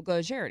proceeds will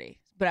go to charity.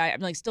 But I'm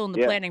like still in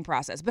the planning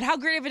process. But how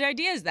great of an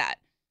idea is that?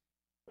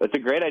 That's a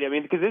great idea. I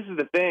mean, because this is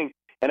the thing,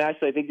 and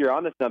actually I think you're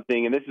onto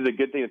something, and this is a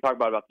good thing to talk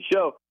about the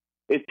show,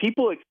 is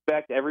people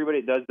expect everybody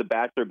that does The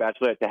Bachelor,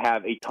 Bachelorette to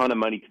have a ton of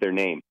money to their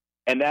name.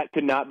 And that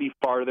could not be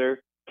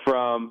farther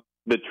from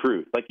the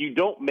truth. Like, you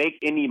don't make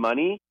any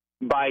money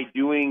by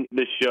doing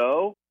the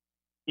show.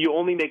 You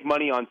only make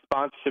money on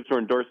sponsorships or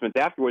endorsements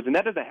afterwards, and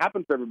that doesn't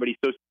happen for everybody.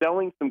 So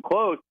selling some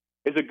clothes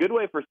is a good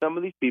way for some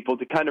of these people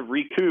to kind of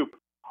recoup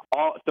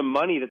some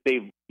money that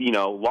they've,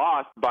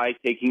 lost by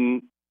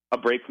taking a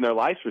break from their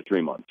lives for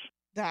 3 months.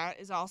 That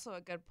is also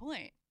a good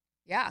point.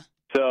 Yeah.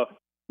 So,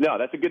 no,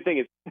 that's a good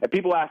thing.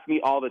 People ask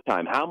me all the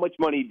time, how much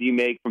money do you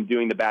make from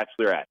doing The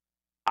Bachelorette?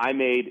 I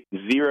made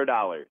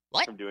 $0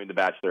 from doing The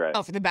Bachelorette.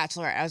 Oh, for The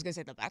Bachelorette. I was going to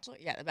say The Bachelor.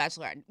 Yeah, The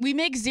Bachelorette. We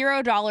make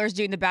 $0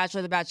 doing The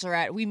Bachelor, The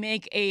Bachelorette. We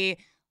make we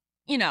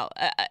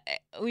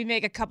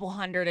make a couple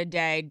hundred a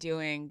day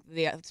doing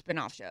the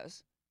spin-off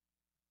shows.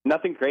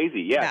 Nothing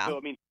crazy. Yeah. No. So, I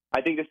mean,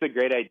 I think this is a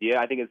great idea.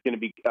 I think it's going to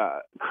be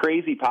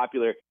crazy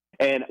popular.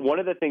 And one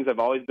of the things I've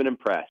always been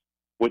impressed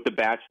with The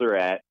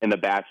Bachelorette and The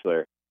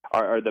Bachelor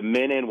are the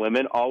men and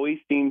women always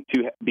seem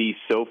to be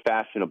so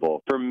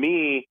fashionable. For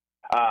me,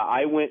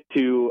 I went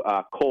to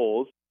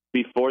Kohl's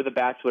before The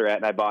Bachelorette,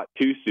 and I bought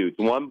 2 suits,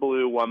 one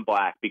blue, one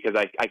black, because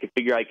I could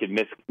figure I could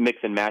mix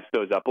and match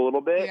those up a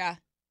little bit. Yeah.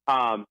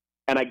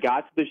 And I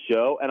got to the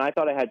show, and I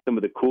thought I had some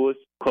of the coolest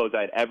clothes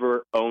I'd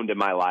ever owned in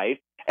my life,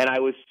 and I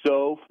was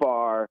so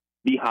far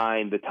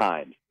behind the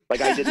times.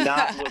 Like, I did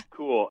not look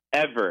cool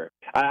ever.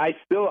 I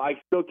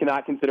still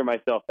cannot consider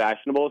myself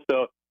fashionable.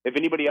 So if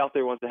anybody out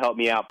there wants to help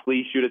me out,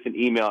 please shoot us an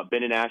email at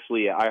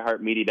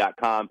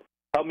benandashley@iheartmedia.com.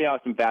 Help me out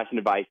with some fashion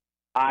advice.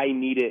 I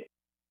need it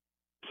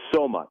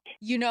so much.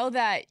 You know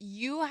that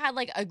you had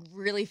like a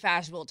really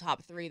fashionable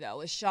top 3 though,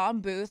 with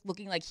Sean Booth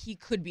looking like he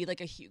could be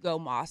like a Hugo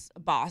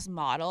Boss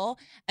model,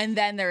 and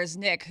then there's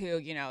Nick who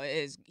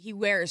he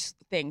wears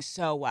things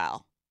so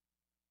well.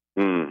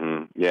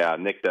 Mm-hmm. Yeah,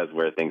 Nick does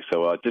wear things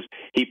so well.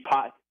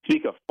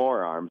 Speak of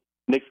forearms,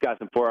 Nick's got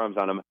some forearms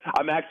on him.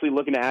 I'm actually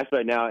looking at Ashley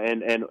right now,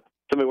 and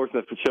somebody works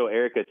on the show,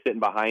 Erica, sitting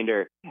behind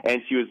her,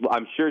 and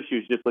I'm sure she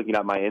was just looking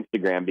at my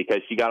Instagram because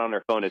she got on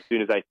her phone as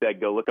soon as I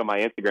said, go look on my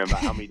Instagram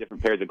about how many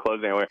different pairs of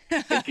clothes I wear.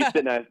 And she's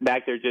sitting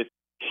back there just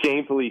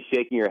shamefully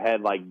shaking her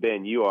head like,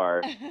 Ben, you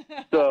are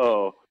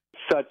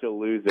such a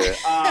loser.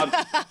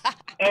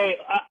 Hey,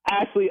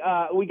 Ashley,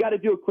 we got to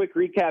do a quick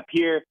recap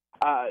here.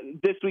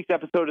 This week's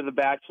episode of The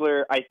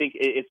Bachelor, I think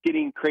it's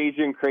getting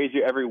crazier and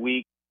crazier every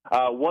week.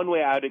 One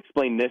way I would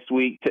explain this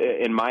week,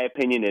 in my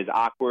opinion, is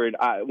awkward.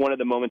 One of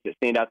the moments that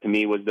stand out to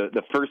me was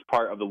the first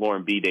part of the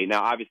Lauren B date.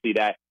 Now, obviously,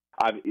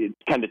 it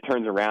kind of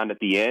turns around at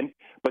the end,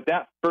 but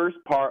that first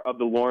part of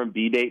the Lauren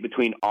B date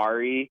between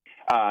Ari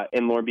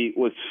and Lauren B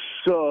was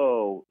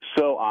so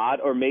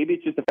odd. Or maybe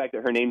it's just the fact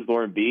that her name's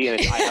Lauren B,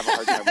 and I have a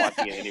hard time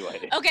watching it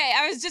anyway. Okay,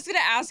 I was just going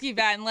to ask you,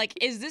 Ben, like,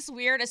 is this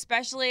weird,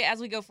 especially as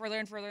we go further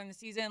and further in the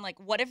season? Like,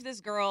 what if this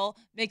girl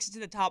makes it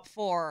to the top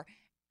 4,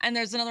 and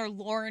there's another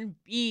Lauren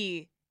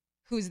B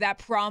who's that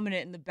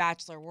prominent in the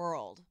Bachelor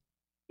world?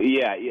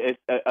 Yeah,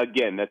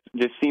 again, that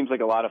just seems like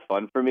a lot of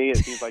fun for me. It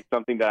seems like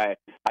something that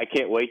I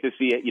can't wait to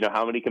see it.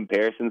 How many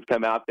comparisons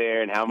come out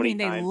there and how many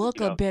times. They look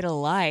a bit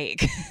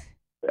alike.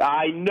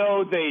 I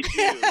know they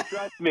do.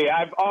 Trust me,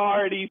 I've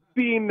already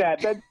seen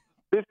that.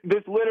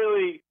 This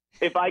literally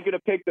if I could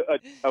have picked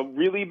a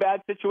really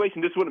bad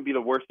situation, this wouldn't be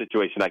the worst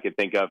situation I could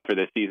think of for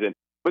this season.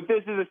 But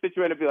this is a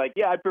situation I'd be like,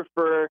 yeah, I'd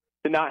prefer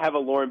to not have a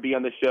Lauren B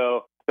on the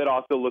show that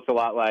also looks a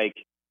lot like,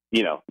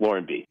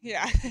 Lauren B.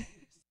 Yeah.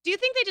 Do you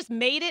think they just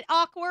made it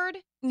awkward?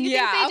 Do you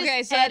Yeah, think they okay,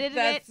 just so edited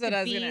that's it what to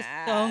I was be gonna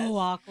ask. so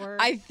awkward?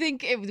 I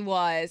think it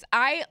was.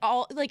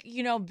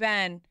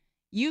 Ben,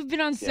 you've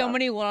been on so Yeah.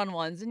 many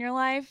one-on-ones in your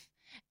life,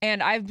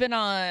 and I've been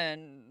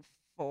on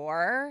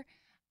 4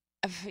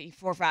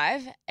 or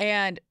 5,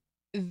 and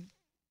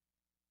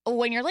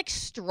when you're like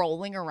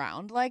strolling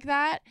around like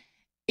that,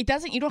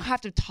 you don't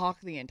have to talk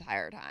the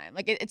entire time.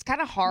 Like it's kind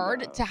of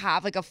hard to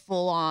have like a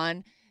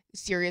full-on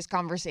serious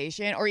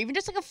conversation or even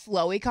just like a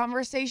flowy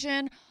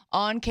conversation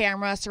on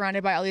camera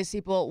surrounded by all these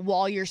people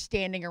while you're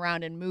standing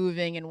around and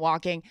moving and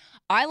walking.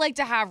 I like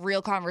to have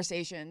real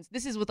conversations.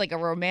 This is with like a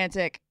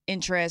romantic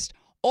interest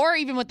or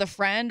even with a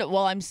friend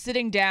while I'm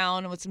sitting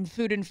down with some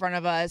food in front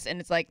of us and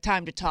it's like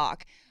time to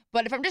talk.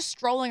 But if I'm just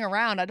strolling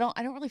around, I don't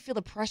really feel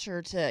the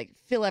pressure to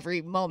fill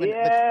every moment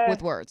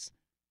with words.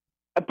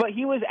 But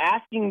he was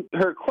asking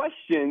her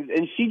questions,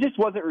 and she just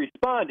wasn't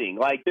responding.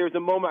 Like, there was a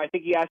moment, I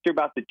think he asked her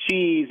about the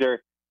cheese or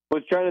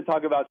was trying to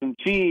talk about some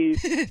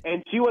cheese,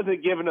 and she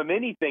wasn't giving him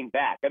anything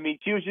back. I mean,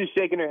 she was just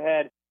shaking her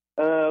head.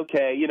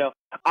 Okay,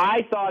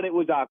 I thought it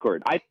was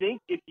awkward. I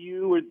think if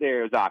you were there,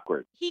 it was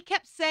awkward. He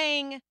kept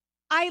saying,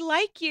 I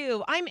like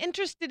you. I'm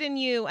interested in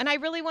you. And I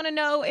really want to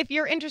know if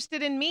you're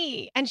interested in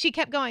me. And she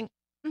kept going,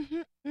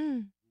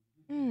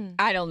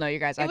 I don't know, you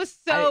guys. It was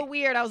so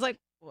weird. I was like,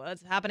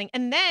 what's happening?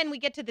 And then we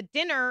get to the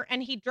dinner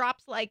and he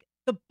drops like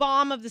the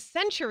bomb of the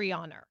century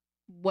on her.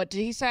 What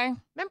did he say?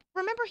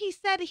 Remember he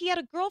said he had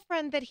a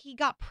girlfriend that he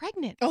got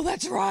pregnant. Oh,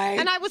 that's right.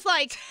 And I was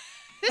like,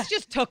 this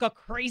just took a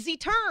crazy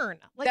turn.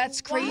 Like,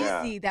 that's what?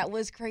 crazy. Yeah. That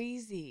was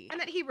crazy. And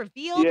that he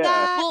revealed Yeah.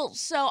 that. Well,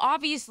 so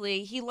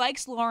obviously he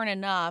likes Lauren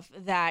enough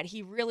that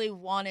he really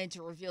wanted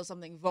to reveal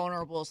something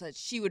vulnerable so that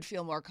she would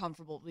feel more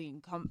comfortable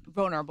being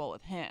vulnerable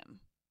with him.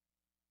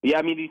 Yeah,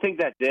 I mean, do you think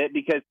that's it?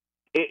 Because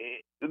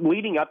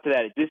leading up to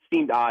that, it just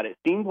seemed odd. It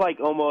seemed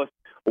like almost,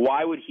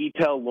 why would he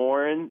tell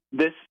Lauren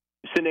this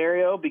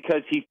scenario?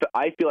 Because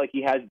I feel like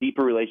he has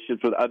deeper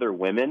relationships with other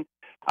women.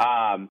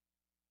 The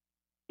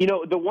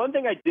one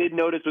thing I did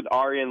notice with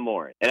Ari and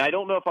Lauren, and I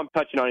don't know if I'm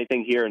touching on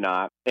anything here or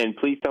not, and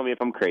please tell me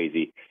if I'm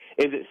crazy,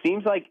 is it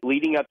seems like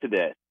leading up to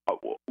this,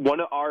 one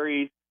of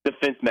Ari's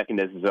defense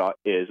mechanisms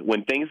is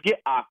when things get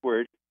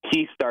awkward,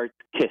 he starts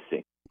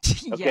kissing.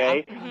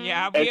 Okay?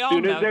 Yeah, As we all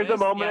soon know as there's this.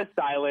 a moment of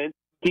silence,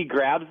 he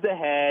grabs the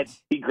head,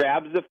 he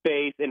grabs the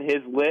face, and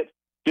his lips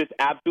just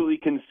absolutely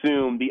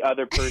consume the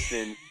other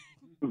person's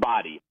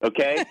body.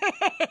 Okay?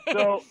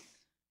 So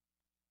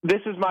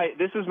this is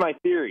my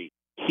theory.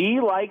 He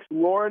likes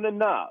Lauren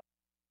enough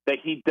that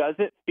he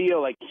doesn't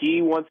feel like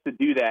he wants to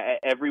do that at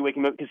every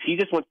waking moment because he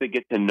just wants to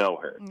get to know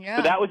her. Yeah.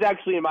 So that was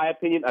actually, in my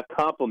opinion, a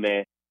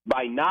compliment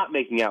by not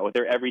making out with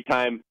her every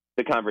time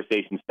the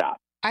conversation stopped.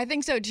 I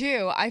think so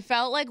too. I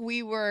felt like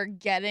we were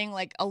getting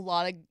like a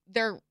lot of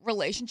their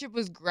relationship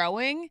was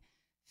growing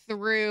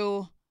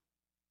through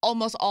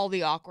almost all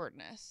the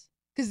awkwardness.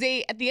 Because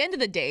they, at the end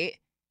of the date,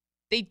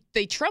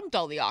 they trumped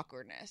all the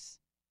awkwardness.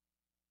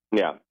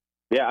 Yeah.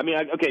 Yeah. I mean,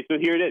 okay, so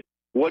here it is.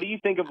 What do you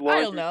think of I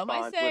Lauren's don't know. Am I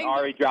response saying? when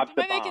Ari drops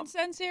the Am I making bomb?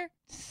 sense here?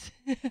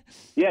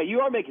 Yeah, you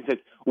are making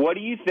sense. What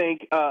do you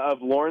think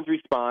of Lauren's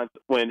response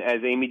when, as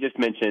Amy just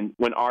mentioned,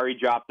 when Ari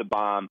dropped the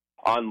bomb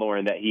on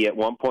Lauren that he at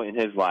one point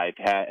in his life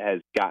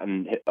has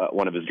gotten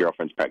one of his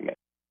girlfriends pregnant?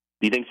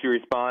 Do you think she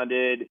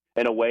responded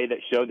in a way that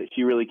showed that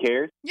she really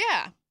cares?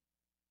 Yeah.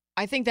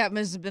 I think that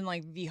must have been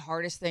like the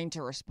hardest thing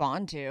to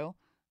respond to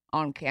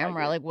on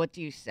camera. Like, what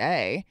do you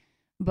say?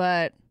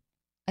 But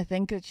I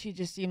think that she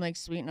just seemed like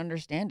sweet and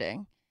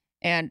understanding.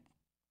 And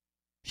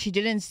she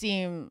didn't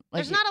seem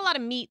like... There's not a lot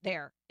of meat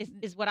there,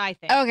 is what I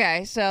think.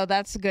 Okay, so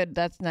that's good.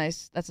 That's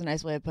nice. That's a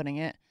nice way of putting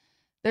it.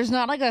 There's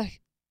not like a...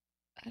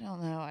 I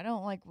don't know. I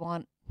don't like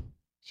want...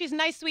 She's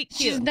nice, sweet,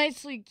 cute. She's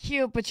nicely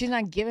cute, but she's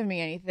not giving me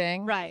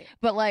anything. Right.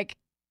 But like,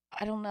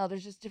 I don't know.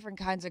 There's just different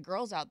kinds of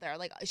girls out there.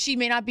 Like, she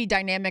may not be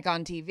dynamic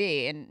on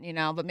TV,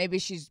 and but maybe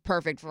she's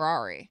perfect for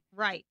Ari.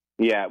 Right.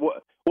 Yeah.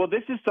 Well,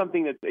 this is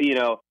something that's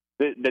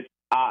that's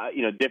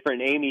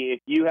different. Amy, if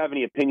you have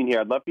any opinion here,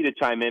 I'd love for you to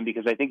chime in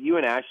because I think you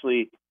and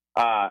Ashley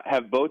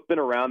have both been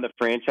around the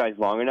franchise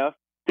long enough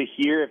to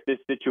hear if this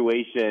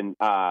situation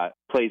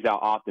plays out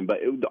often. But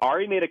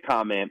Ari made a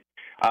comment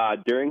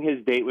during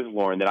his date with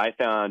Lauren that I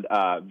found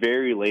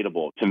very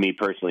relatable to me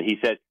personally. He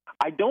said,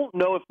 I don't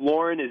know if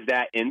Lauren is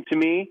that into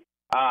me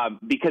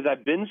because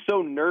I've been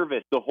so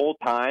nervous the whole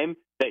time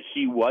that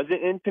she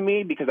wasn't into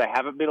me because I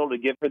haven't been able to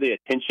give her the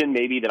attention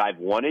maybe that I've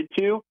wanted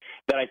to,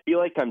 that I feel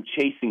like I'm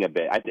chasing a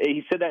bit.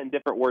 He said that in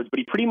different words, but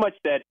he pretty much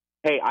said,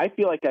 hey, I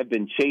feel like I've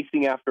been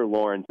chasing after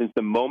Lauren since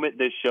the moment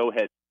this show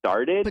has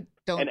started.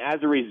 And as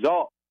a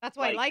result, that's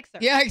why he likes her.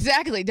 Yeah,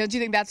 exactly. Don't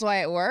you think that's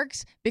why it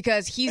works?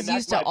 Because he's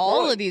used to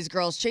all of these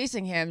girls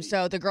chasing him.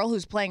 So the girl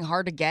who's playing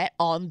hard to get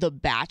on The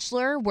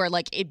Bachelor, where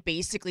like it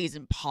basically is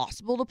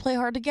impossible to play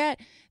hard to get,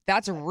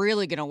 that's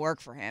really going to work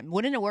for him.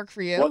 Wouldn't it work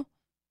for you?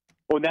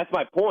 Well, that's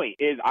my point.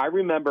 Is I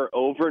remember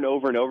over and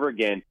over and over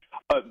again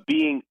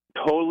being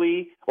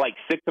totally like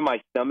sick to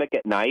my stomach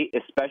at night,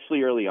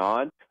 especially early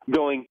on,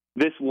 going,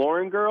 this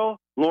Lauren girl,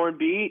 Lauren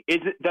B,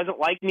 doesn't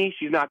like me.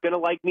 She's not going to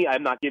like me.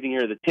 I'm not giving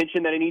her the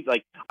attention that I need.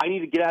 Like, I need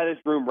to get out of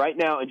this room right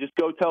now and just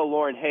go tell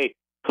Lauren, hey,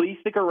 please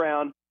stick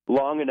around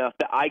long enough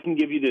that I can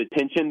give you the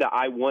attention that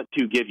I want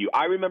to give you.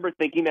 I remember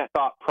thinking that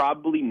thought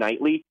probably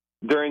nightly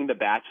during The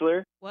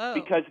Bachelor. Whoa.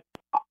 Because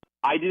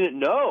I didn't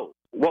know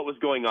what was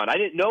going on. I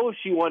didn't know if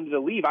she wanted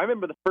to leave. I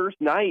remember the first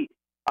night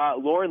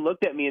Lauren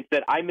looked at me and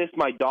said, I miss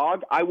my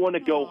dog. I want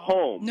to go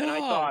home. No. And I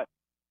thought,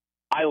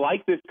 I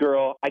like this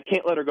girl. I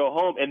can't let her go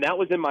home. And that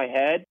was in my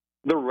head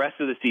the rest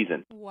of the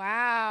season.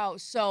 Wow.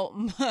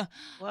 So,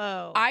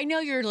 Whoa. I know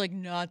you're like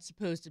not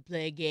supposed to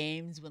play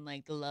games when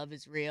like the love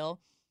is real,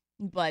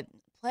 but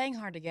playing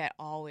hard to get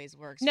always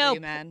works for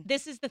you, man.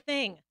 This is the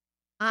thing.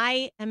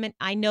 I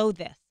know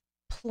this.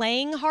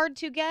 Playing hard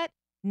to get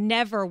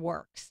never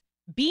works.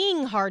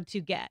 Being hard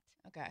to get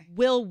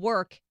will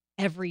work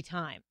every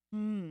time.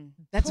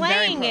 That's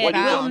Playing very it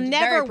profound. will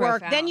never Very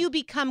work. Then profound. you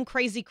become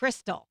Crazy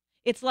Crystal.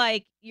 It's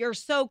like you're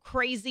so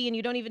crazy and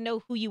you don't even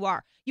know who you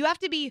are. You have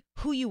to be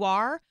who you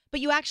are, but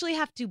you actually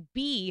have to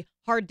be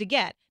hard to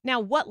get.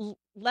 Now, what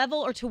level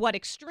or to what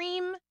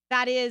extreme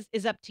that is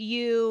up to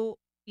you,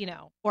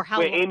 or how.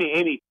 Wait,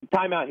 Amy,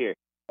 time out here.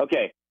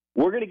 Okay,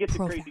 we're going to get to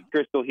Crazy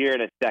Crystal here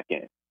in a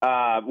second.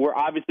 We're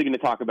obviously going to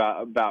talk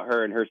about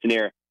her and her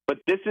scenario, but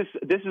this is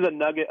a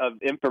nugget of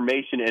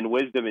information and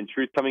wisdom and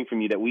truth coming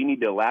from you that we need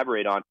to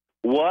elaborate on.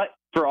 What,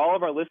 for all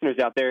of our listeners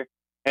out there,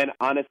 and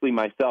honestly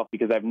myself,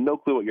 because I have no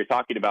clue what you're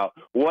talking about,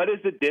 what is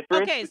the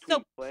difference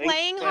between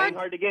playing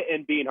hard to get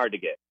and being hard to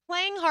get?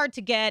 Playing hard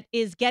to get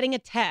is getting a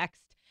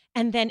text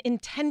and then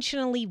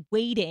intentionally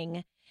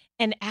waiting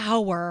an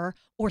hour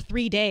or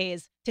 3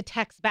 days to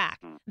text back.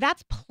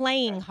 That's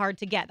playing hard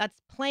to get.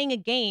 That's playing a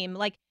game.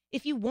 Like,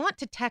 if you want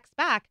to text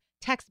back,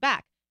 text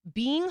back.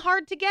 Being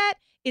hard to get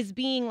is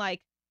being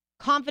like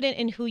confident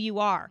in who you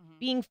are,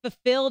 being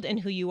fulfilled in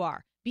who you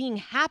are, being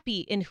happy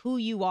in who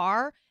you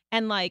are,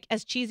 and like,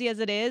 as cheesy as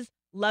it is,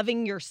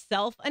 loving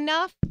yourself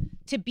enough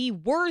to be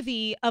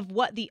worthy of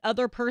what the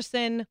other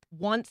person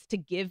wants to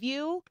give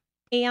you,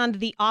 and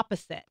the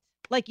opposite.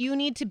 Like, you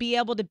need to be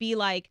able to be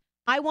like,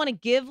 I want to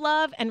give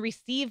love and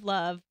receive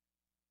love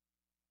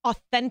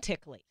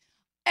authentically.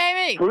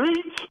 Amy!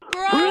 Preach!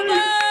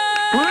 Bravo!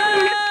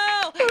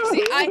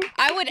 See,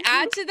 I would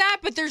add to that,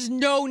 but there's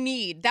no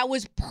need. That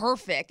was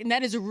perfect, and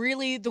that is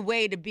really the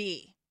way to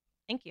be.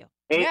 Thank you.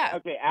 Yeah.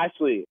 Okay,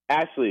 Ashley,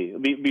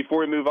 before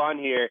we move on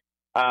here,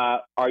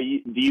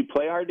 do you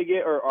play hard to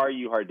get or are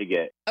you hard to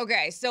get?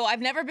 Okay, so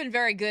I've never been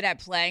very good at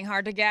playing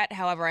hard to get.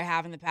 However, I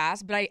have in the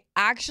past, but I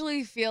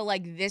actually feel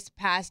like this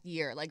past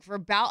year, like for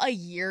about a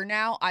year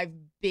now, I've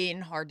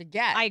been hard to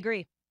get. I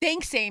agree.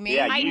 Thanks, Amy.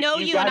 Yeah, I know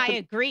you and I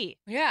agree.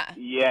 Yeah.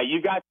 Yeah,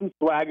 you got some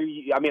swagger.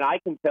 I mean, I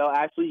can tell,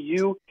 Ashley,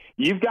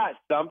 you've got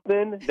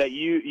something that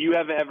you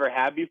haven't ever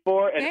had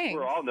before, and Thanks.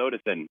 we're all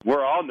noticing.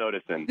 We're all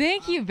noticing.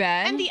 Thank you,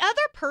 Ben. And the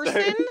other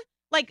person,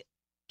 like,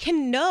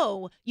 can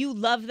know you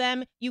love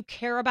them, you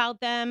care about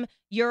them,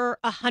 you're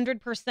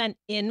 100%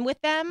 in with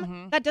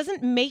them. That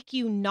doesn't make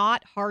you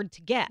not hard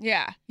to get.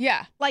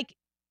 Yeah. Like,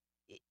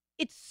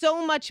 it's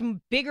so much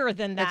bigger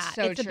than that. That's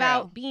so it's true.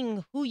 about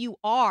being who you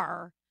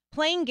are.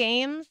 Playing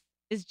games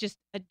is just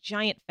a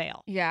giant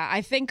fail. Yeah,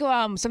 I think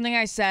something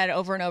I said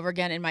over and over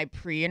again in my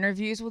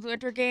pre-interviews with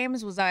Winter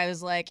Games was I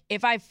was like,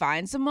 if I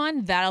find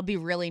someone, that'll be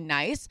really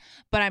nice.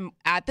 But I'm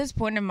at this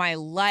point in my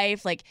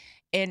life, like,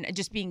 in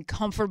just being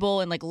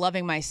comfortable and like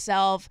loving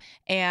myself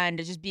and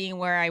just being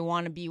where I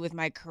want to be with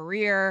my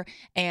career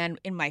and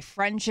in my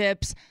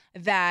friendships,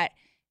 that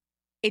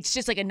it's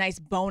just like a nice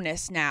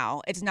bonus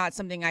now. It's not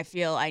something I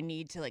feel I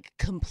need to like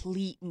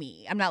complete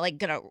me. I'm not like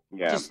gonna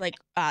just like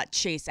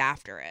chase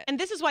after it. And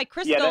this is why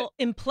Crystal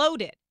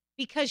imploded,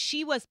 because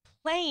she was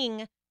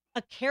playing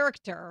a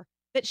character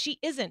that she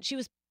isn't. She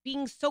was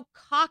being so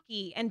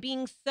cocky and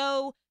being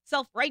so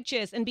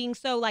self-righteous and being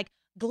so like,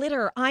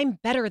 glitter, I'm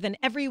better than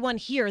everyone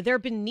here. They're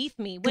beneath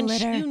me. When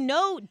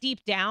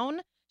deep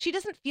down, she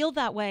doesn't feel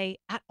that way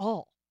at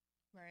all.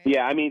 Right.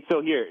 Yeah, I mean,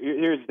 so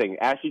here's the thing.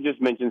 Ashley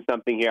just mentioned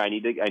something here. I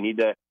need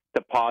to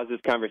pause this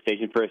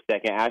conversation for a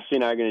second. Ashley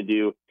and I are going to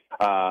do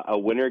a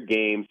Winter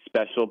Games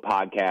special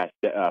podcast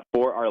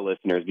for our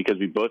listeners because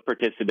we both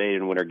participated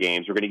in Winter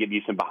Games. We're going to give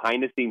you some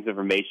behind-the-scenes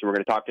information. We're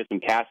going to talk to some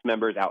cast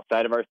members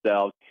outside of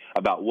ourselves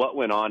about what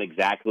went on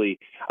exactly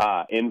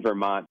in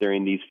Vermont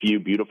during these few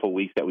beautiful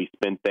weeks that we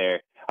spent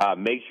there.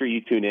 Make sure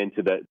you tune in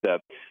to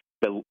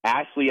the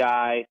Ashley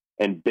I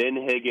and Ben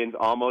Higgins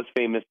Almost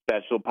Famous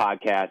special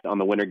podcast on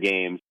the Winter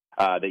Games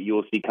that you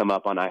will see come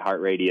up on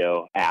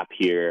iHeartRadio app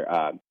here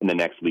in the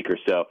next week or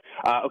so.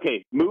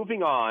 Okay,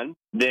 moving on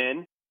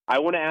then. I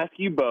want to ask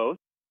you both,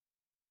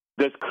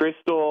 does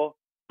Crystal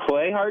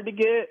play hard to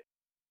get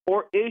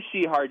or is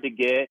she hard to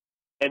get?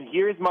 And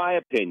here's my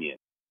opinion,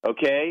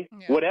 okay?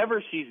 Yeah.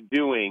 Whatever she's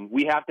doing,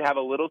 we have to have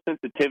a little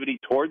sensitivity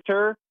towards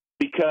her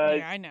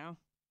because I know.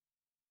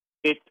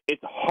 It's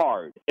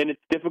hard and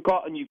it's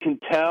difficult and you can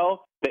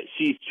tell that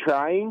she's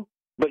trying,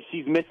 but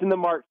she's missing the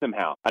mark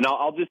somehow. And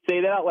I'll just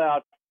say that out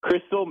loud.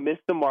 Crystal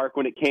missed the mark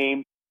when it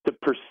came to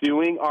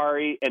pursuing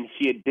Ari, and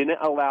she didn't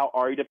allow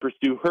Ari to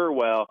pursue her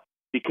well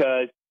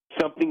because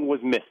something was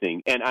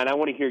missing. And I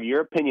want to hear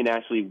your opinion,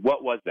 Ashley.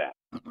 What was that?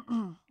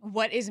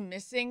 What is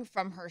missing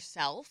from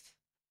herself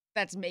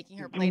that's making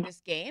her play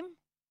this game?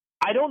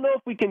 I don't know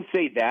if we can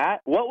say that.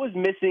 What was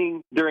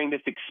missing during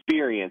this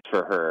experience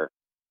for her?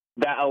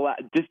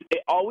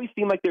 It always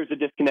seemed like there's a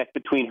disconnect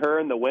between her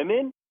and the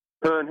women,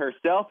 her and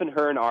herself, and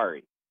her and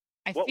Ari.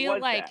 I feel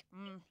like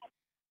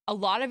a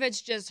lot of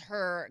it's just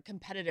her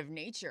competitive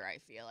nature. I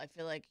feel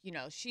like,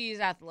 she's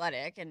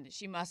athletic and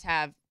she must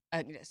have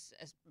a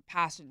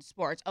passion in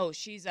sports. Oh,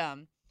 she's a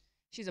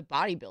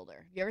bodybuilder.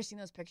 Have you ever seen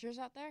those pictures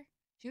out there?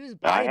 She was a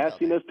bodybuilder. I have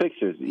seen those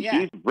pictures. Yeah.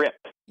 She's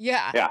ripped.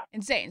 Yeah.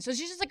 Insane. So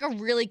she's just like a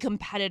really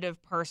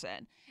competitive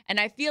person. And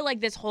I feel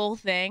like this whole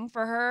thing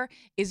for her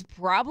is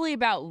probably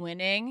about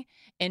winning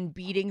and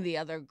beating the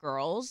other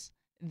girls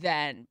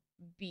than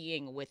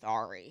being with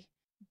Ari.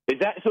 Is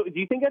that so? Do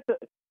you think that's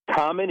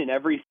common in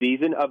every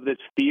season of this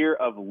fear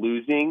of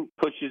losing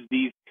pushes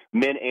these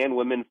men and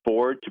women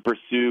forward to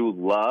pursue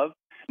love?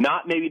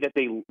 Not maybe that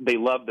they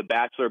love the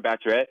Bachelor or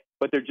Bachelorette,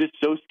 but they're just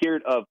so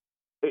scared of,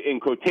 in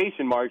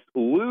quotation marks,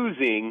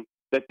 losing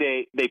that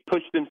they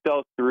push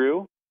themselves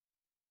through?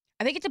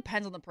 I think it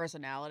depends on the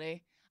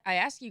personality. I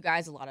ask you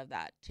guys a lot of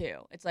that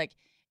too. It's like,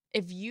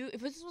 if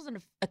this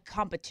wasn't a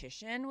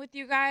competition with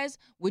you guys,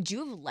 would you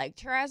have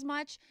liked her as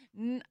much?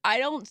 I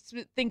don't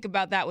think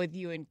about that with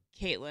you and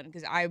Caitlyn,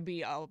 because I'd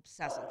be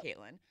obsessed with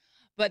Caitlyn.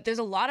 But there's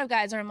a lot of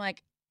guys where I'm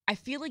like, I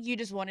feel like you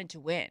just wanted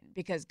to win,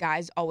 because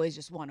guys always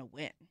just want to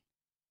win.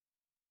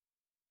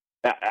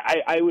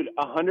 I would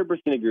 100%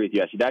 agree with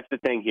you, Ashley. That's the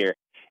thing here,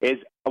 is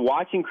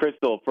watching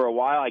Crystal, for a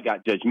while I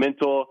got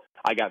judgmental.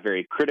 I got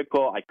very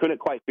critical. I couldn't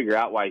quite figure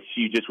out why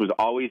she just was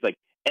always like,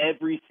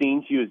 every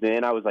scene she was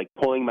in, I was like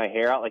pulling my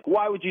hair out. Like,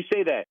 why would you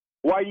say that?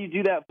 Why do you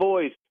do that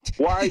voice?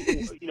 Why are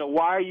you,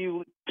 why are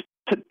you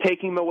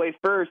taking him away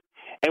first?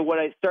 And what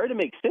started to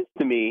make sense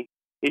to me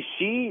is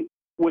she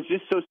was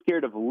just so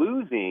scared of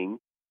losing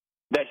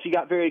that she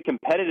got very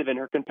competitive, and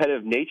her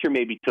competitive nature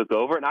maybe took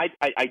over. And I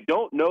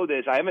don't know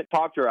this. I haven't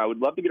talked to her. I would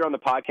love to get her on the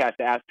podcast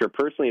to ask her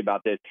personally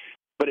about this.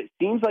 But it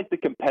seems like the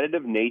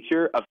competitive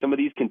nature of some of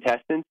these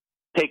contestants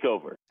take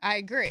over. I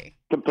agree.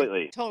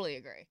 Completely. Totally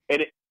agree.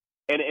 And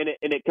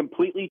it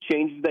completely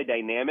changes the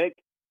dynamic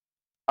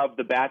of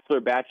the Bachelor,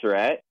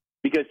 Bachelorette,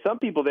 because some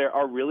people there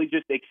are really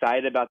just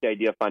excited about the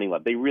idea of finding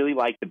love. They really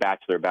like the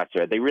Bachelor,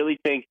 Bachelorette. They really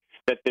think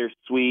that they're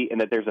sweet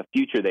and that there's a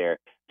future there.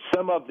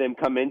 Some of them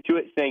come into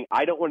it saying,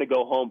 I don't want to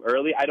go home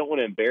early. I don't want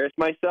to embarrass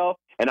myself.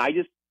 And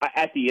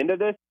at the end of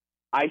this,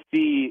 I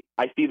see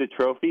the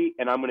trophy,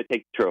 and I'm going to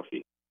take the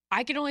trophy.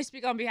 I can only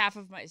speak on behalf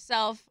of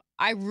myself.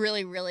 I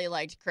really, really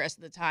liked Chris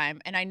at the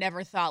time, and I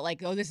never thought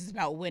like, oh, this is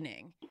about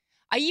winning.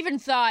 I even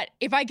thought,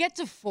 if I get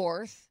to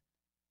fourth,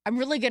 I'm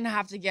really gonna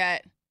have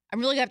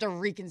to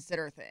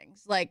reconsider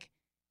things. Like,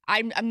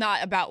 I'm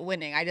not about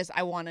winning.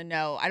 I want to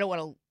know.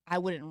 I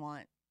wouldn't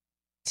want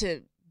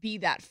to be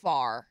that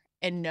far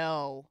and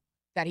know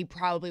that he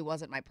probably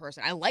wasn't my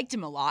person. I liked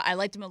him a lot. I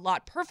liked him a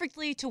lot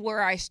perfectly to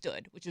where I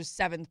stood, which was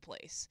 7th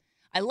place.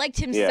 I liked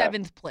him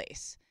 7th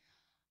place.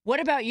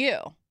 What about you?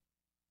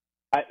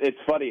 It's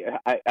funny.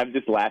 I'm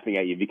just laughing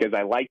at you because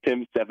I liked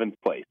him 7th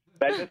place.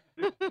 That's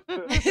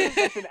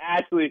such an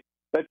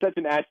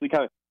Ashley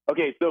comment.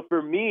 Okay, so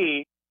for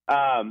me,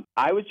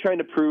 I was trying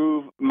to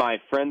prove my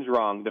friends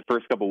wrong the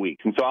first couple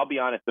weeks. And so I'll be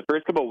honest, the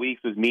first couple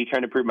weeks was me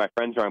trying to prove my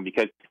friends wrong,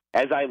 because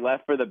as I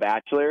left for the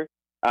Bachelor,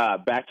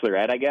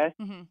 Bachelorette, I guess,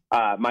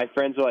 my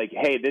friends were like,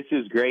 hey, this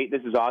is great.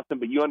 This is awesome.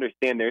 But you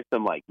understand there's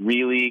some like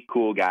really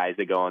cool guys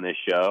that go on this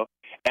show.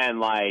 And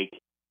like,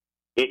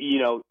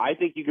 I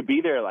think you could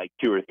be there like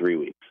 2 or 3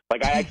 weeks.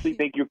 Like, I actually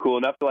think you're cool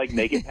enough to like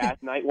make it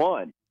past night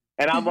 1.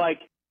 And I'm like,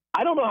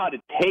 I don't know how to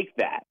take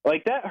that.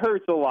 Like, that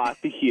hurts a lot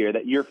to hear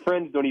that your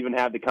friends don't even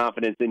have the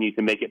confidence in you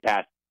to make it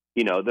past,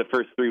 the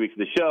first 3 weeks of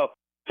the show.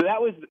 So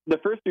that was the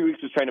first 3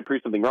 weeks was trying to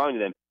prove something wrong to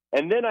them.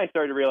 And then I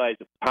started to realize,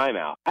 time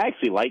out. I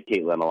actually like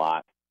Caitlyn a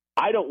lot.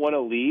 I don't want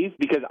to leave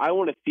because I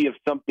want to see if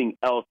something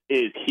else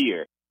is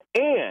here.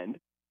 And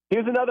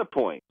here's another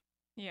point.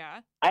 Yeah.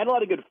 I had a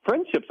lot of good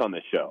friendships on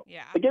the show.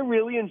 Yeah. Like, I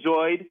really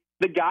enjoyed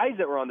the guys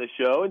that were on the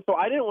show, and so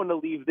I didn't want to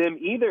leave them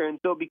either. And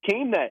so it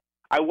became that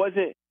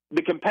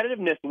the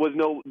competitiveness was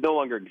no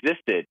longer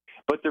existed,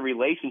 but the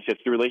relationship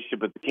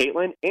with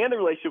Caitlyn and the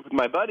relationship with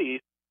my buddies,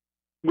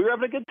 we were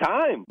having a good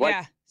time. Like,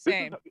 yeah,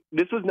 same.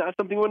 This was not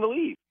something we wanted to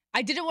leave.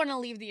 I didn't want to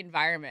leave the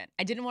environment.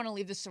 I didn't want to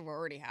leave the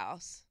sorority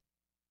house.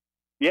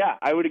 Yeah,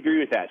 I would agree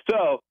with that.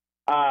 So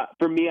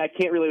for me, I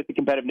can't relate with the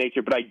competitive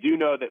nature, but I do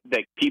know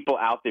that people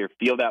out there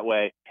feel that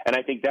way, and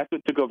I think that's what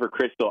took over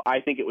Crystal.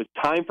 I think it was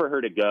time for her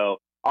to go.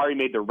 Ari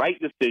made the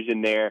right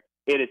decision there.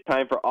 It is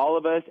time for all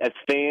of us as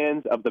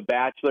fans of The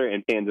Bachelor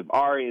and fans of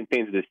Ari and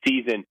fans of the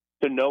season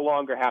to no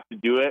longer have to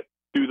do it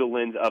through the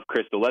lens of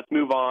Crystal. Let's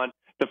move on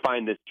to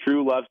find this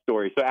true love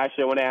story. So,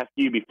 Ashley, I want to ask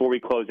you before we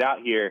close out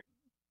here,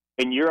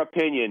 in your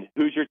opinion,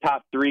 who's your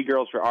top 3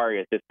 girls for Ari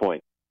at this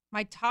point?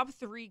 My top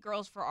 3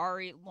 girls for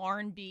Ari: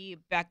 Lauren B,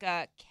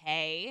 Becca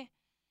K.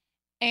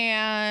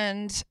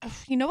 And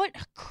you know what?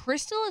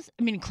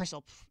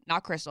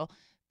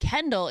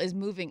 Kendall is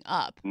moving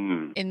up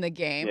in the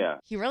game. Yeah.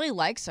 He really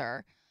likes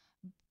her,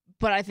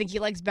 but I think he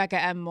likes Becca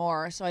M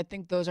more. So I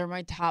think those are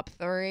my top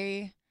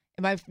 3.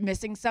 Am I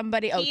missing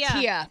somebody? Oh,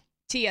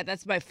 Tia,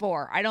 that's my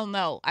 4. I don't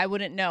know. I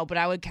wouldn't know, but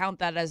I would count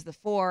that as the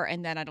 4,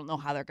 and then I don't know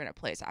how they're going to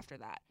place after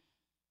that.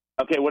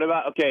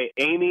 Okay,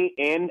 Amy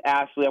and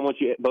Ashley, I want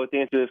you both to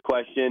answer this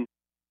question.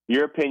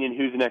 Your opinion,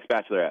 who's the next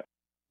Bachelorette?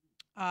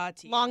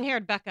 Tia.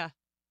 Long-haired Becca.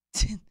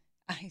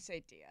 I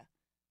say Tia.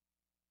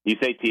 You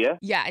say Tia?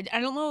 Yeah,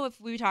 I don't know if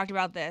we talked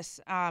about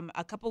this.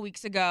 A couple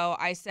weeks ago,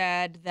 I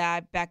said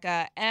that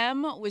Becca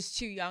M was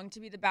too young to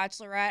be the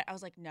Bachelorette. I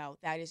was like, no,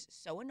 that is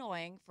so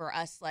annoying for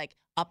us, like,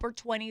 upper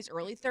 20s,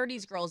 early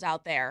 30s girls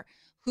out there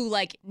who,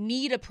 like,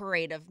 need a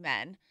parade of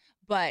men.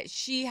 But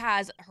she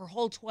has her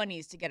whole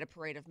 20s to get a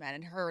parade of men,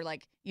 and her,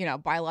 like,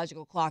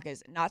 biological clock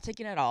is not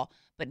ticking at all.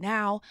 But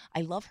now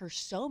I love her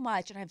so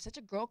much, and I have such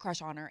a girl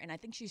crush on her, and I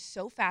think she's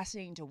so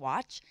fascinating to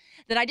watch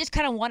that I just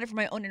kind of want it for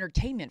my own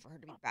entertainment for her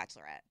to be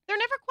Bachelorette. They're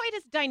never quite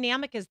as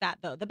dynamic as that,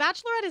 though. The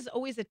Bachelorette is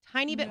always a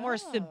tiny bit more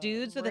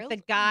subdued, so that the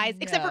guys,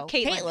 except for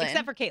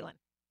Caitlyn.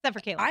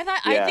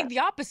 I think the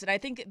opposite. I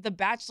think the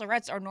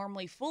Bachelorettes are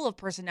normally full of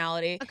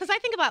personality. Because I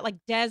think about, like,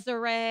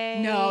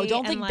 Desiree. No,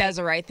 don't think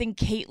Desiree. I think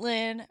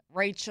Caitlyn,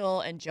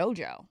 Rachel, and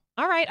JoJo.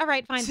 All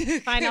right, fine.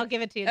 Fine, I'll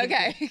give it to you.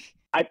 Okay.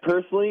 I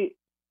personally,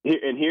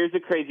 and here's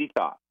a crazy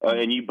thought,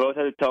 and you both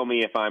have to tell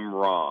me if I'm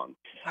wrong.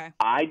 Okay.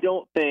 I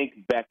don't think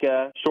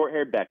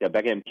short-haired Becca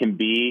can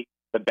be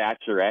the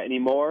Bachelorette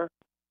anymore,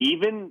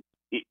 even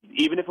if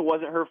it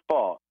wasn't her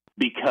fault,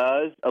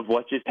 because of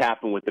what just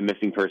happened with the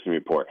missing person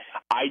report.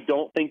 I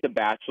don't think The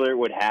Bachelor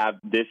would have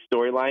this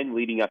storyline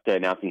leading up to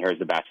announcing her as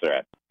the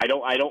Bachelorette.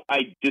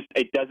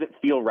 It doesn't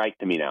feel right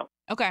to me now.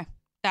 Okay.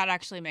 That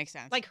actually makes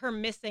sense. Like her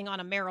missing on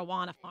a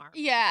marijuana farm.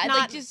 Yeah,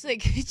 not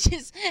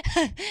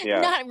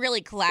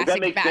really classic Does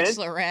that make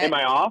Bachelorette. Sense? Am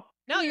I off?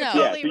 No, you're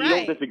totally so right. You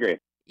don't disagree.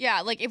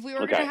 Yeah, like if we were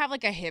going to have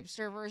like a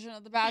hipster version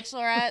of The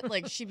Bachelorette,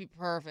 like she'd be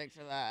perfect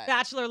for that.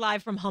 Bachelor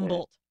live from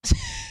Humboldt.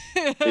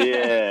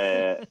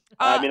 Yeah.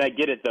 I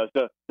get it, though.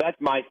 So that's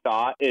my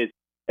thought is,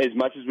 as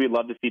much as we'd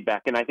love to see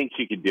Becca, and I think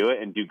she could do it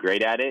and do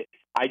great at it,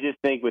 I just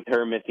think with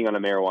her missing on a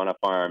marijuana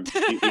farm,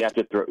 you have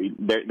to throw –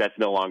 that's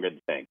no longer the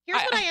thing.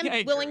 Here's what I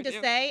am willing to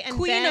say. And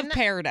Queen Ben, of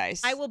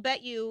Paradise. I'll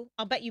bet you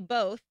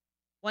both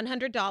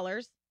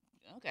 $100.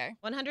 Okay.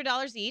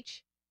 $100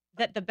 each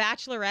that The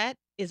Bachelorette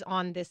is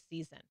on this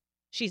season.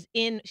 She's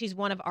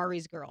one of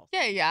Ari's girls.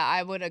 Yeah,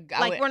 I would.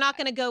 We're not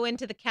going to go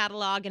into the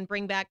catalog and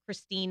bring back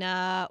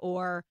Christina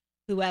or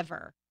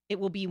whoever. It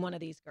will be one of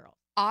these girls.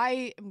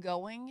 I am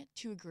going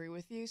to agree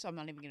with you, so I'm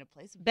not even going to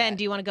place a bet. Ben,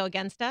 do you want to go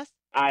against us?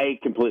 I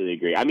completely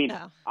agree. I mean,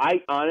 no.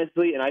 I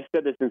honestly, and I've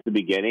said this since the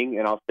beginning,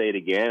 and I'll say it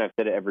again, I've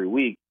said it every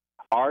week,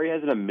 Ari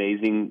has an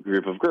amazing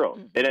group of girls.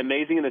 Mm-hmm. And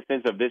amazing in the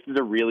sense of this is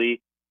a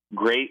really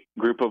great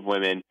group of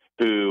women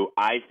who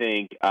I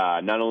think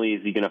not only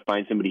is he going to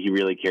find somebody he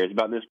really cares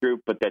about in this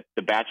group, but that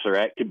the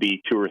Bachelorette could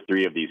be 2 or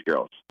 3 of these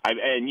girls. I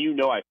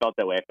felt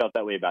that way. I felt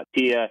that way about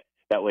Tia,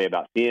 that way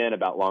about Cien,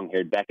 about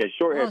long-haired Becca,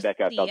 short-haired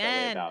Becca. I felt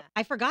that way about.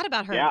 I forgot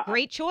about her. Yeah.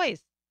 Great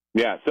choice.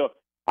 Yeah. So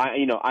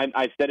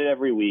I've said it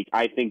every week.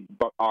 I think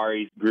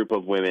Ari's group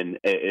of women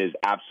is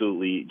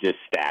absolutely just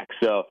stacked.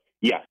 So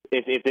yes,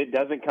 if it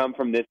doesn't come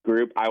from this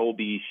group, I will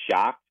be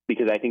shocked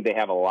because I think they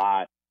have a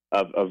lot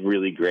of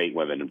really great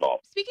women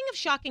involved. Speaking of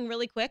shocking,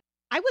 really quick,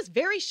 I was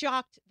very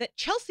shocked that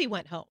Chelsea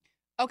went home.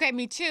 Okay,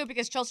 me too,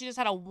 because Chelsea just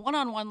had a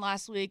one-on-one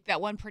last week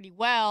that went pretty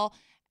well.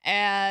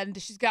 And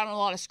she's gotten a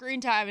lot of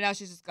screen time, and now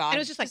she's just gone. And it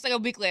was just like a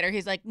week later,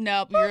 he's like,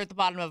 nope, you're at the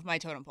bottom of my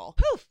totem pole.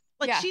 Poof.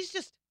 She's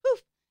just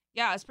poof.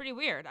 Yeah, it's pretty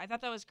weird. I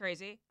thought that was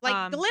crazy.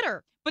 Like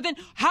glitter. But then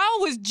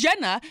how was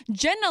Jenna?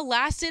 Jenna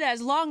lasted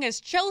as long as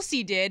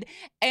Chelsea did.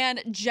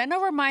 And Jenna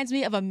reminds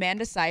me of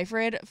Amanda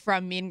Seyfried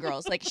from Mean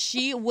Girls. Like,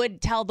 she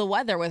would tell the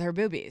weather with her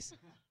boobies.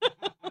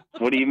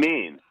 What do you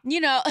mean?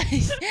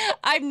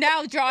 I'm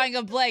now drawing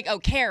a blank. Oh,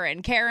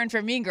 Karen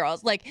from Mean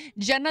Girls. Like,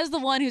 Jenna's the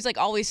one who's like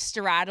always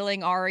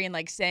straddling Ari and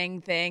like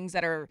saying things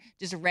that are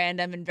just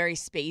random and very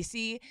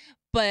spacey.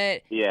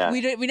 But yeah, we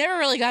never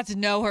really got to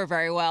know her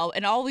very well,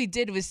 and all we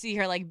did was see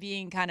her like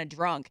being kind of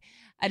drunk.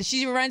 And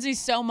she reminds me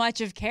so much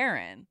of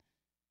Karen.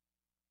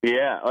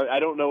 Yeah, I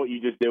don't know what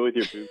you just did with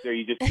your boobs there.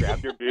 You just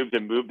grabbed your boobs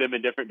and moved them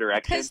in different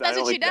directions. Because that's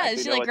what she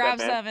does. She like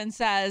grabs them and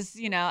says,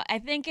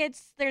 I think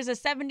there's a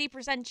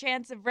 70%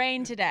 chance of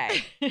rain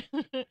today.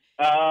 Okay.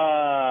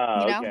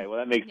 Well,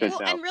 that makes sense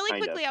now. And really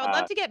quickly, I would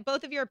love to get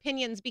both of your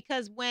opinions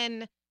because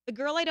when the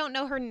girl I don't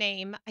know her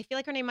name, I feel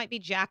like her name might be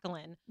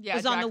Jacqueline,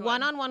 was on the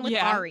one-on-one with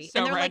Ari. So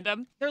and they're random.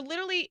 Like, they're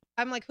literally,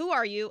 I'm like, who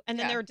are you? And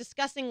then they're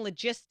discussing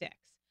logistics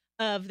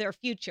of their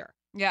future.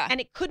 Yeah.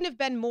 And it couldn't have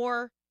been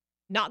more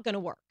not going to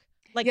work.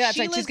 Like, it's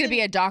like she's going to be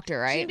a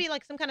doctor, right? She's going to be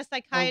like some kind of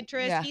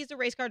psychiatrist. He's a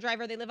race car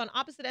driver. They live on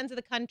opposite ends of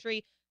the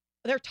country.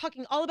 They're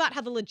talking all about how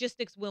the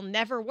logistics will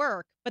never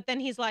work. But then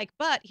he's like,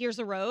 but here's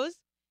a rose.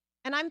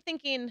 And I'm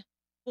thinking,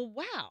 well,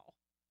 wow.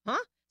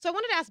 Huh? So I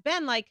wanted to ask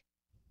Ben, like,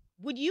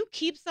 would you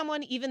keep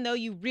someone even though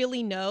you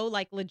really know,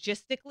 like,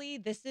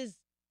 logistically, this is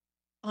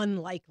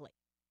unlikely?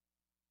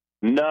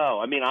 No,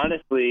 I mean,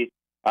 honestly,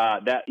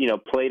 that,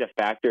 played a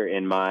factor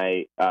in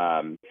my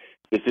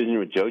decision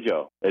with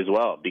JoJo as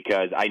well,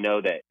 because I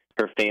know that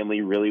her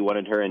family really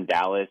wanted her in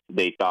Dallas.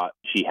 They thought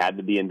she had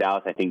to be in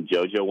Dallas. I think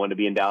JoJo wanted to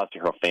be in Dallas.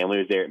 Her whole family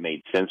was there. It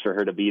made sense for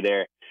her to be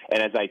there.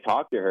 And as I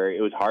talked to her,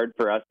 it was hard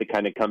for us to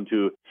kind of come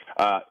to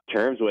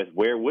terms with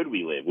where would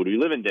we live? Would we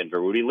live in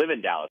Denver? Would we live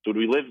in Dallas? Would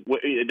we live?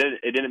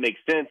 It didn't make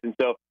sense. And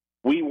so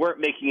we weren't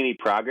making any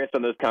progress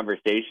on those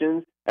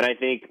conversations. And I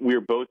think we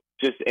were both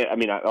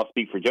I'll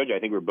speak for JoJo. I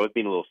think we were both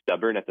being a little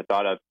stubborn at the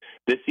thought of,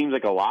 this seems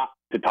like a lot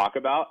to talk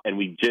about, and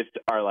we just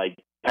are like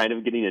kind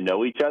of getting to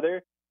know each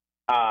other.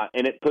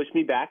 And it pushed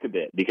me back a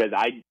bit because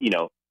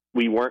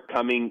we weren't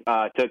coming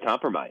to a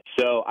compromise.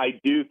 So I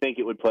do think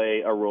it would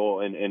play a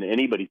role in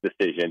anybody's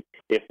decision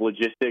if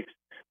logistics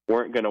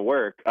weren't going to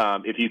work,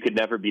 if you could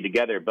never be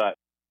together. But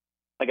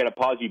I got to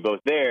pause you both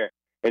there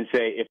and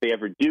say, if they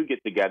ever do get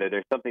together,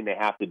 there's something they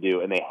have to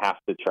do and they have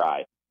to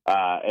try.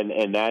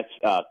 And that's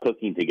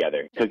cooking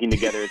together. Cooking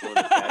together is one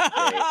of the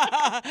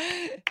best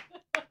ways.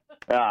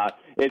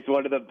 It's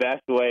one of the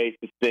best ways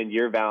to spend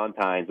your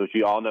Valentine's, which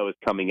we all know is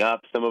coming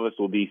up. Some of us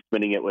will be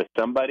spending it with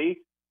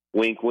somebody.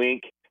 Wink,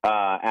 wink.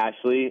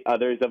 Ashley.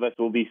 Others of us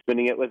will be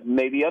spending it with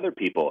maybe other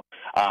people.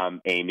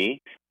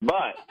 Amy.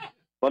 But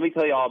let me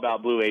tell you all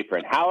about Blue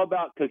Apron. How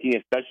about cooking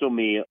a special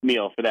meal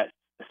for that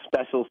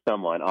special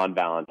someone on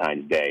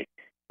Valentine's Day?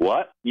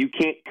 What? You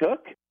can't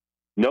cook?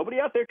 Nobody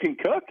out there can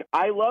cook?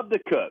 I love to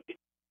cook.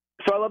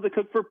 So I love to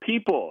cook for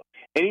people.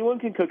 Anyone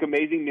can cook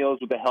amazing meals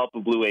with the help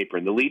of Blue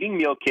Apron, the leading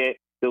meal kit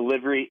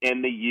delivery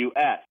in the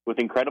U.S. With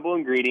incredible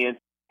ingredients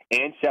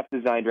and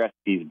chef-designed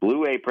recipes,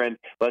 Blue Apron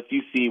lets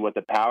you see what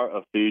the power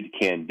of food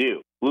can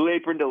do. Blue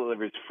Apron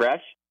delivers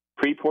fresh,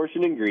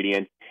 pre-portioned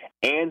ingredients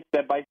and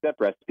step-by-step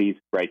recipes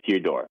right to your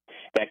door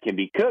that can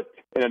be cooked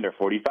in under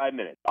 45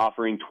 minutes,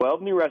 offering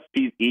 12 new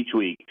recipes each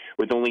week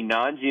with only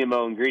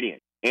non-GMO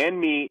ingredients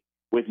and meat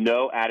with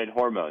no added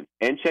hormones.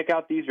 And check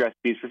out these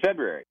recipes for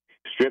February.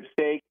 Strip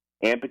steak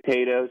and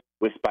potatoes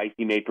with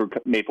spicy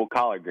maple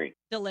collard greens.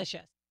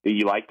 Delicious. Do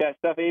you like that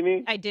stuff,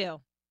 Amy? I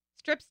do.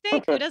 Strip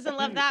steak? Who doesn't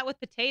love that with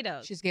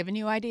potatoes? She's giving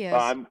you ideas.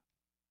 I'm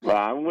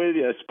with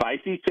you.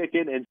 Spicy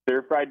chicken and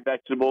stir-fried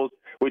vegetables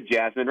with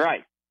jasmine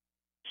rice.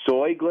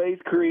 Soy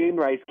glazed Korean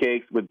rice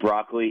cakes with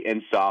broccoli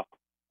and soft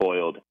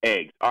boiled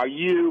eggs. Are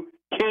you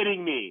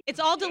kidding me? It's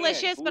all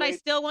delicious, but I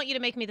still want you to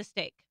make me the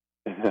steak.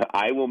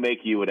 I will make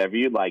you whatever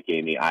you'd like,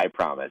 Amy. I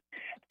promise.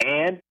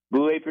 And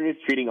Blue Apron is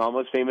treating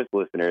Almost Famous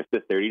listeners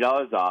to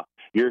 $30 off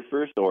your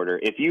first order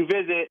if you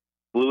visit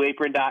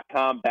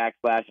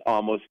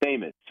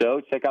blueapron.com/almostfamous.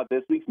 So check out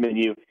this week's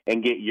menu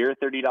and get your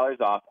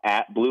 $30 off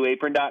at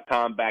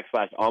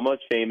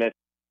blueapron.com/almostfamous.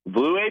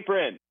 Blue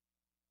Apron,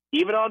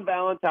 even on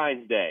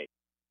Valentine's Day,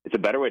 it's a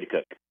better way to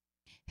cook.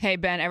 Hey,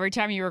 Ben, every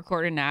time you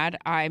record an ad,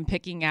 I'm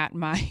picking at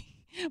my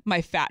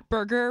Fat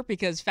Burger,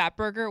 because Fat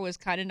Burger was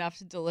kind enough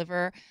to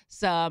deliver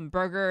some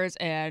burgers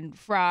and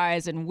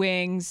fries and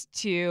wings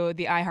to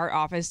the iHeart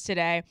office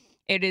today.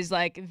 It is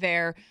like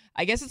I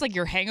guess it's like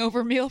your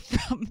hangover meal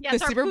from the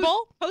Super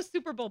Bowl.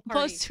 Post-Super Bowl party.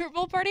 Post-Super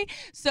Bowl party.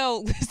 So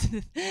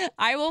listen,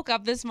 I woke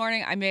up this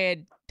morning, I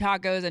made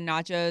tacos and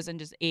nachos and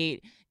just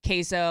ate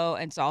queso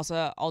and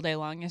salsa all day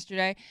long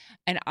yesterday.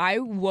 And I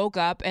woke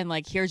up and,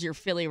 like, here's your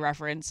Philly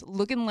reference,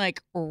 looking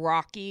like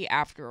Rocky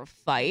after a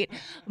fight.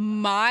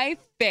 My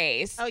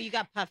face. Oh, you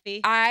got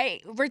puffy.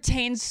 I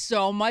retain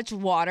so much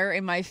water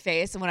in my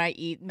face when I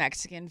eat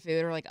Mexican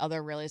food or like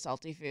other really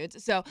salty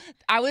foods. So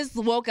I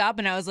woke up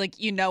and I was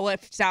like, you know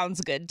what sounds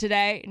good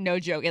today? No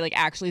joke. It like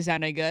actually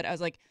sounded good. I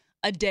was like,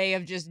 a day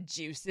of just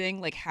juicing.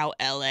 Like, how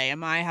LA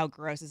am I? How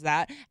gross is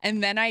that?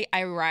 And then I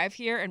arrive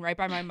here and right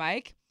by my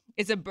mic,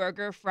 it's a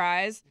burger,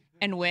 fries,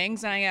 and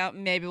wings. And I go,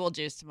 maybe we'll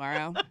juice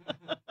tomorrow.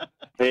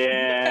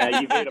 Yeah,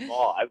 you made them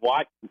all. I've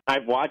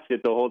watched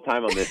it the whole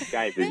time on this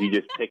Skype. Is you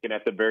just picking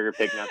at the burger,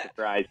 picking out the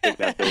fries,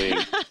 picking out the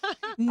wings.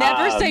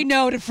 Never say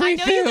no to free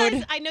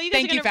food. I know you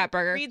guys Thank you, Fat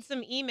Burger. Read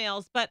some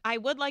emails, but I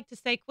would like to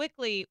say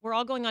quickly, we're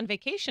all going on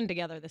vacation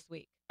together this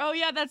week. Oh,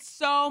 yeah, that's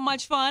so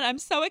much fun. I'm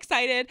so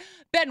excited.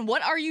 Ben,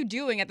 what are you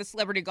doing at the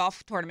Celebrity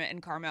Golf Tournament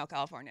in Carmel,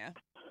 California?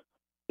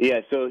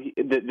 Yeah, so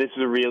this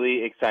is a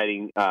really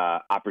exciting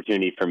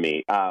opportunity for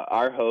me.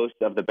 Our host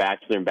of The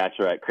Bachelor and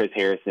Bachelorette, Chris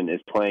Harrison,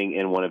 is playing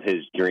in one of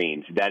his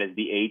dreams. That is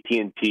the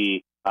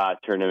AT&T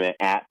tournament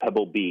at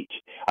Pebble Beach.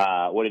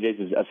 What it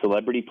is a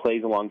celebrity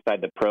plays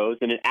alongside the pros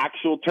in an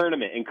actual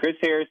tournament. And Chris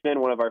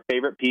Harrison, one of our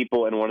favorite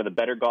people and one of the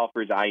better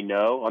golfers I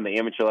know on the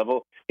amateur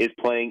level, is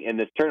playing in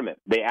this tournament.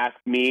 They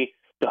asked me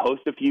to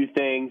host a few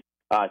things,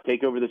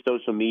 take over the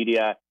social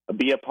media,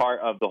 be a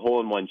part of the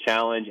hole-in-one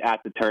challenge at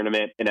the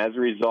tournament. And as a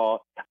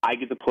result, I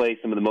get to play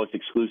some of the most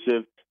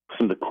exclusive,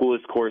 some of the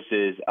coolest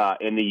courses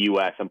in the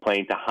U.S. I'm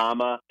playing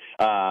Tahama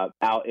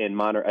out in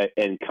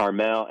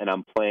Carmel, and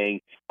I'm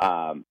playing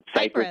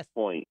Cypress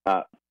Point.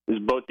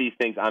 Both these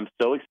things I'm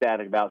so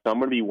ecstatic about. So I'm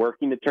going to be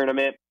working the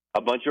tournament.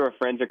 A bunch of our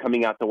friends are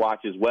coming out to watch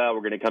as well.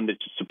 We're going to come to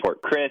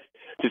support Chris,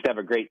 just have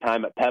a great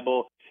time at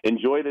Pebble.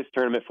 Enjoy this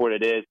tournament for what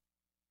it is.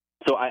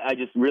 So I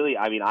just really,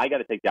 I got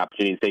to take the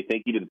opportunity and say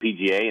thank you to the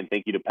PGA and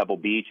thank you to Pebble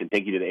Beach and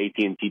thank you to the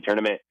AT&T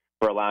tournament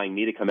for allowing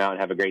me to come out and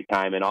have a great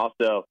time. And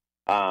also,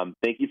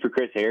 thank you for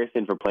Chris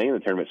Harrison for playing in the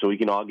tournament so we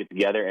can all get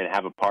together and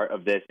have a part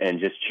of this and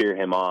just cheer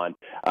him on,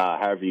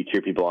 however you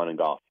cheer people on in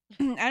golf.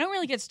 I don't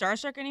really get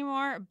starstruck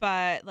anymore,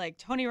 but like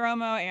Tony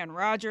Romo, Aaron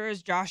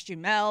Rodgers, Josh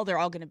Duhamel, they're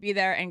all going to be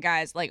there. And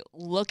guys, like,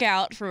 look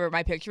out for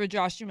my picture with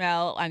Josh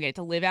Duhamel. I'm going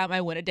to live out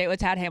my win a date with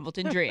Tad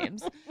Hamilton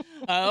dreams.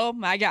 Oh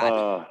my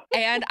God.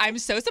 And I'm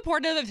so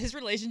supportive of his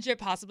relationship,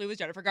 possibly with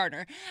Jennifer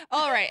Gardner.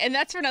 All right. And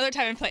that's for another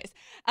time and place.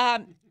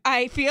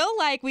 I feel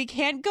like we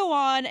can't go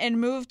on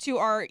and move to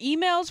our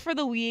emails for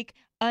the week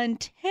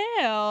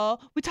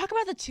until we talk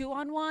about the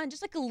 2-on-1,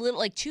 just like a little,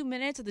 like 2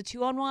 minutes of the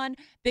 2-on-1,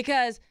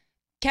 because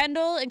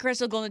Kendall and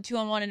Crystal go in the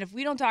 2-on-1, and if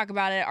we don't talk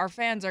about it, our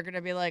fans are going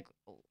to be like,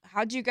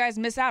 how'd you guys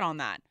miss out on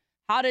that?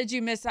 How did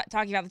you miss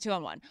talking about the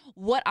 2-on-1?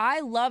 What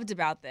I loved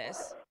about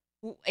this,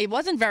 it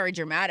wasn't very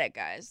dramatic,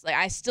 guys. Like,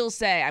 I still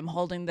say I'm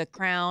holding the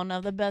crown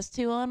of the best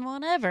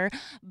 2-on-1 ever.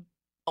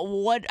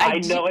 I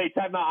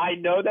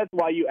know that's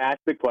why you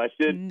asked the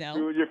question. No.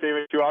 Who was your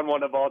favorite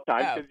 2-on-1 of all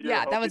time?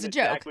 Yeah, that was a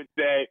joke. Zach would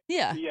say,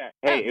 yeah.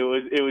 Hey, it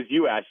was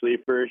you, Ashley,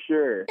 for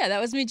sure. Yeah, that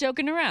was me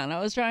joking around. I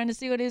was trying to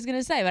see what he was going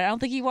to say, but I don't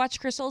think he watched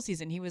Chris Soul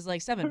season. He was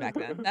like 7 back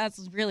then.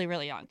 That's really,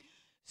 really young.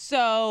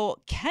 So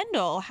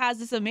Kendall has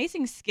this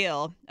amazing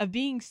skill of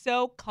being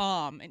so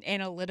calm and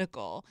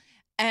analytical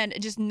and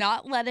just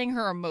not letting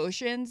her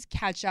emotions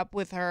catch up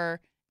with her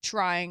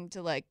trying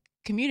to like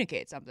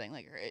communicate something.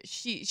 Like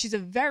she's a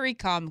very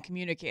calm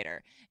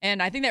communicator,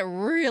 and I think that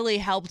really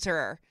helped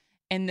her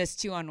in this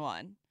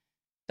 2-on-1.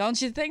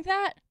 Don't you think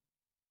that?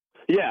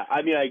 Yeah, I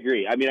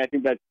agree. I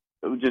think that's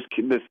just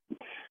this.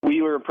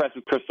 We were impressed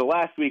with Crystal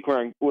last week.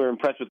 We're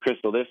impressed with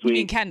Crystal this week. You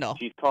mean Kendall?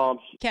 She's calm.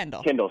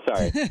 Kendall.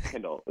 Sorry,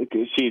 Kendall.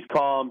 She's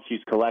calm.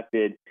 She's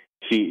collected.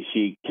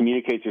 She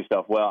communicates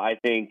herself well. I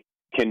think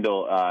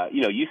Kendall,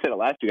 you said it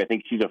last week. I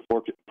think she's a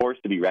force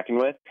to be reckoned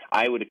with.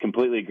 I would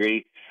completely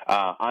agree.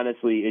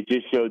 Honestly, it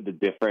just showed the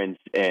difference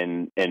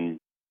in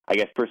I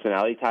guess,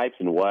 personality types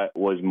and what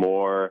was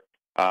more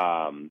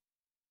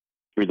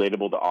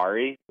relatable to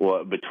Ari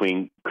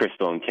between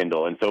Crystal and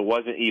Kendall. And so it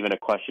wasn't even a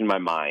question in my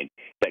mind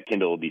that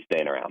Kendall will be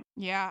staying around.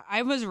 Yeah,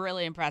 I was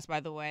really impressed by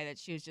the way that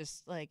she was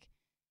just like,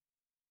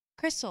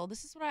 Crystal,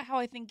 this is how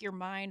I think your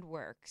mind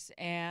works.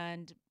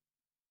 And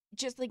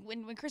just like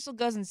when Crystal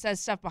goes and says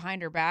stuff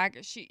behind her back,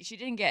 she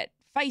didn't get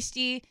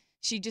feisty.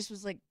 She just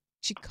was like,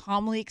 she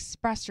calmly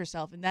expressed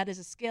herself, and that is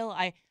a skill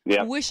I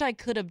wish I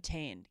could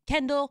obtain.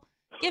 Kendall,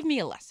 give me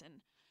a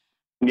lesson.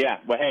 Yeah,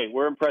 well, hey,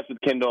 we're impressed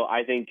with Kendall.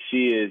 I think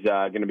she is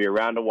going to be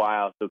around a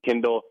while. So,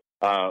 Kendall,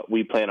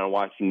 we plan on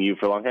watching you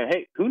for a long time.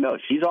 Hey, who knows?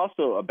 She's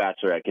also a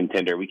Bachelorette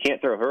contender. We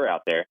can't throw her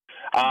out there.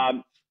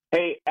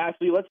 Hey,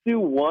 Ashley, let's do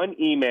one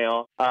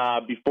email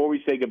before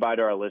we say goodbye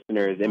to our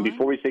listeners. And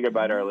before we say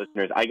goodbye to our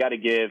listeners, I got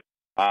to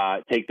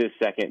take this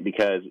second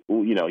because,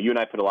 you and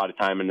I put a lot of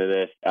time into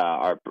this.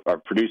 Our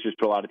producers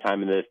put a lot of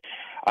time into this.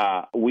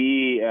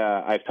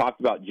 I've talked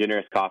about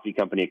Generous Coffee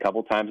Company a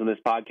couple times on this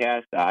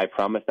podcast. I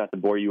promise not to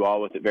bore you all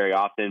with it very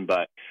often,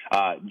 but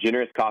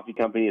Generous Coffee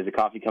Company is a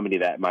coffee company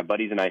that my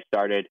buddies and I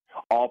started.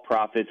 All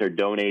profits are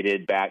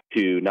donated back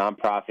to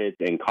nonprofits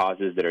and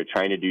causes that are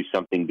trying to do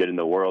something good in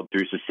the world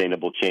through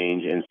sustainable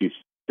change and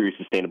through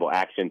sustainable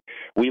action.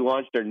 We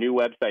launched our new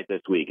website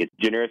this week. It's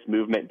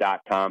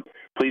generousmovement.com.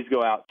 Please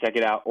go out, check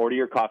it out, order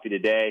your coffee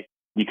today.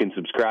 You can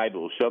subscribe. It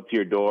will show up to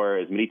your door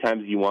as many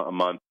times as you want a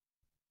month.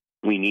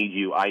 We need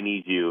you. I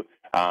need you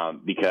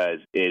because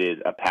it is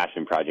a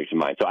passion project of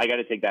mine. So I got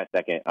to take that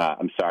second.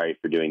 I'm sorry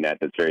for doing that.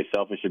 That's very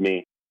selfish of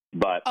me.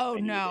 But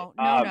no.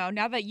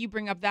 Now that you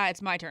bring up that,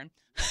 it's my turn.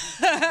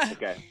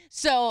 Okay.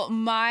 So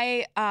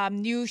my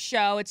new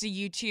show, it's a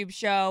YouTube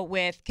show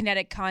with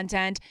kinetic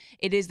content.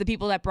 It is the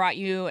people that brought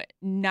you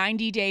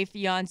 90 Day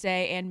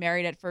Fiancé and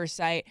Married at First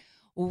Sight.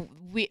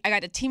 I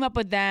got to team up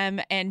with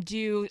them and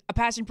do a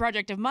passion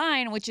project of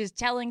mine, which is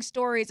telling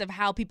stories of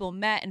how people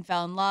met and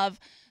fell in love.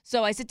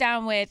 So I sit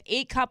down with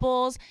 8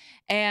 couples,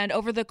 and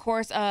over the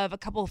course of a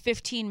couple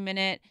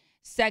 15-minute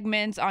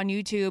segments on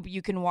YouTube,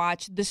 you can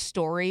watch the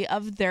story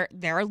of their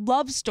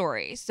love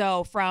story.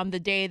 So from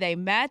the day they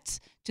met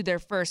to their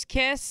first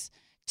kiss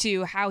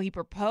to how he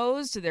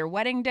proposed to their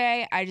wedding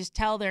day, I just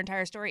tell their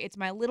entire story. It's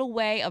my little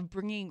way of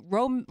bringing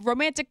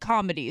romantic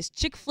comedies,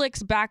 chick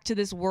flicks back to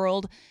this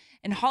world.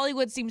 And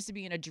Hollywood seems to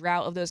be in a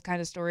drought of those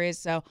kind of stories.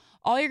 So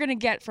all you're going to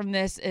get from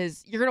this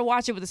is you're going to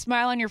watch it with a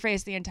smile on your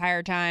face the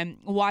entire time,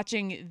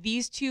 watching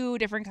these 2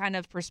 different kind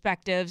of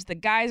perspectives, the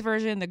guy's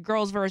version, the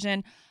girl's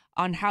version,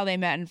 on how they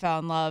met and fell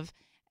in love.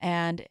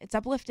 And it's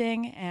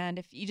uplifting. And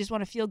if you just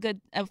want to feel good,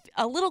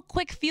 a little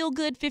quick feel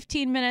good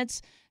 15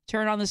 minutes,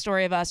 turn on the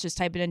story of us. Just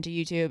type it into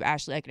YouTube,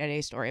 Ashley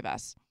Akinade, Story of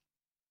Us.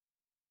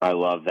 I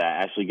love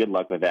that. Ashley, good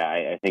luck with that.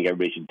 I think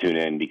everybody should tune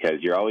in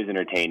because you're always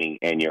entertaining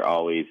and you're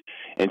always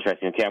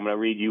interesting. Okay, I'm going to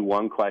read you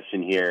one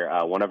question here,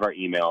 one of our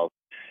emails.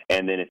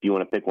 And then if you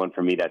want to pick one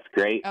for me, that's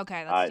great.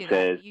 Okay, let's do it that.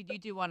 says, You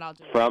do one, I'll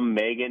do it. From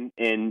Megan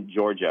in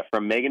Georgia.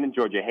 From Megan in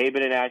Georgia. Hey,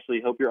 Ben and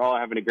Ashley, hope you're all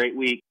having a great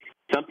week.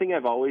 Something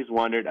I've always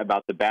wondered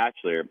about The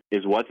Bachelor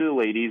is what do the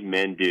ladies'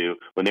 men do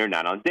when they're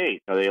not on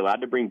dates? Are they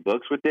allowed to bring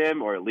books with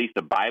them or at least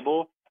a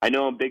Bible? I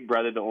know in Big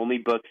Brother, the only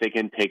books they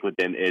can take with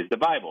them is the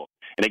Bible.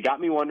 And it got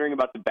me wondering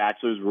about The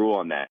Bachelor's rule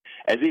on that.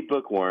 As a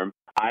bookworm,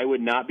 I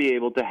would not be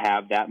able to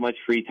have that much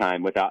free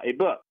time without a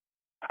book.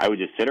 I would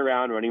just sit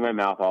around running my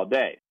mouth all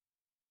day.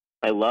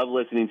 I love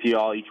listening to you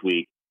all each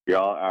week. You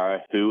all are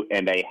a hoot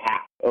and a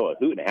half. Oh, a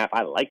hoot and a half.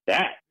 I like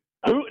that.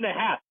 A hoot and a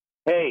half.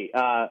 Hey,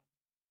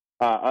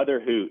 other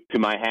hoot to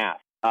my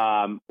half.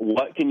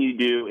 What can you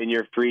do in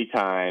your free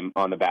time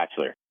on The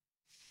Bachelor?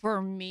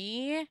 For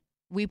me,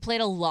 we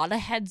played a lot of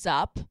Heads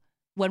Up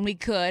when we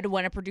could.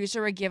 When a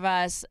producer would give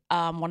us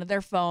one of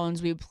their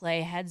phones, we would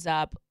play Heads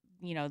Up,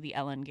 you know, the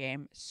Ellen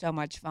game. So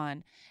much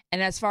fun.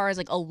 And as far as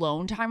like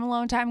alone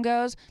time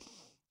goes,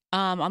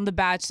 on The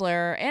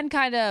Bachelor and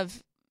kind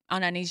of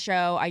on any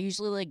show, I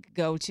usually like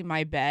go to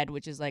my bed,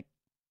 which is like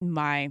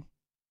my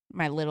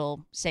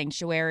little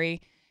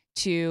sanctuary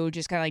to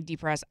just kind of like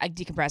decompress.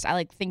 I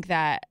like think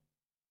that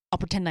I'll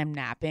pretend I'm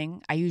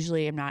napping. I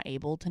usually am not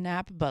able to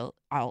nap, but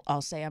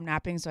I'll say I'm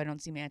napping so I don't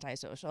seem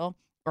antisocial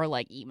or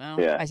like emo.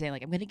 Yeah. I say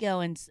like I'm gonna go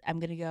and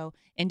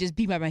just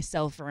be by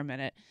myself for a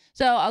minute.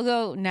 So I'll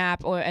go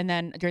nap, and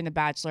then during The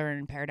Bachelor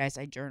and Paradise,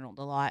 I journaled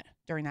a lot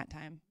during that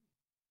time.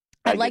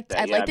 I'd like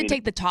to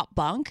take the top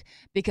bunk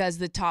because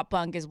the top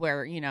bunk is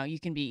where, you know, you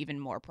can be even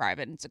more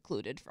private and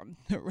secluded from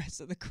the rest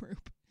of the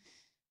group.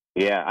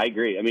 Yeah, I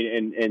agree. I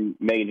mean, and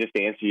Megan, just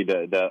to answer you,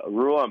 the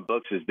rule on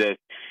books is this: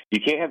 you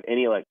can't have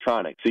any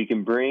electronics. So you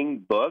can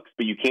bring books,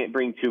 but you can't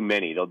bring too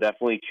many. They'll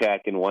definitely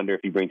check and wonder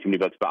if you bring too many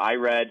books. But I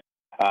read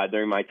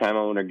during my time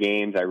on Winter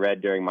Games. I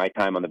read during my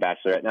time on The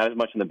Bachelorette. Not as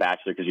much on The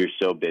Bachelor because you're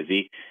so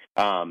busy.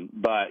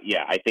 But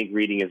yeah, I think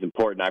reading is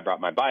important. I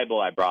brought my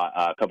Bible. I brought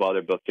a couple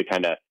other books to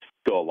kind of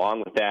go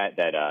along with that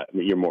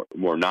you're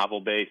more novel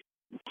based.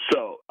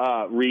 So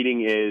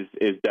reading is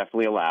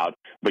definitely allowed,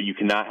 but you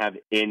cannot have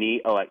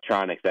any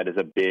electronics. That is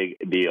a big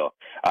deal.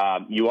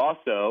 You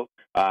also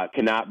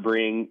cannot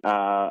bring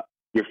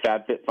your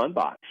FabFitFun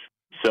box.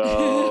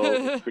 So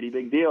it's a pretty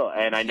big deal.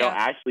 And I know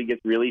Ashley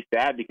gets really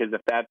sad because the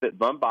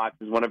FabFitFun box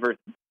is one of her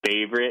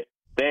favorite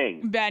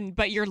thing. Ben,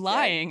 but you're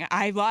lying.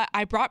 I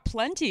brought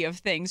plenty of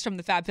things from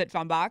the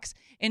FabFitFun box.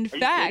 In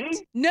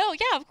fact, no,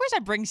 yeah, of course I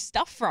bring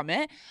stuff from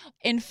it.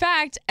 In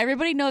fact,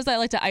 everybody knows that I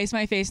like to ice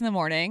my face in the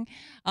morning.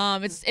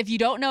 It's if you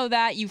don't know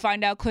that, you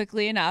find out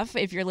quickly enough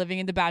if you're living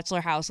in the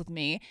Bachelor house with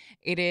me.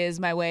 It is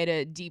my way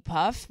to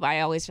depuff. I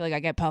always feel like I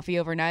get puffy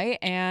overnight,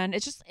 and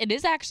it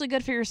is actually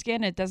good for your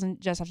skin. It doesn't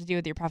just have to do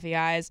with your puffy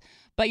eyes.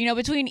 But you know,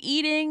 between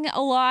eating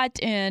a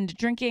lot and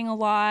drinking a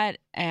lot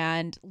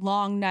and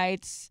long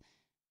nights,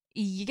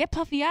 you get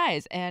puffy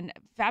eyes, and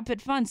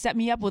FabFitFun set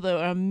me up with an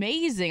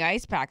amazing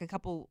ice pack a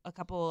couple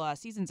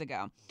seasons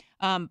ago.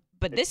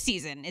 But this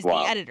season is the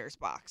editor's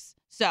box.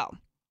 So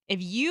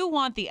if you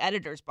want the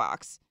editor's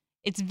box,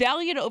 it's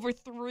valued at over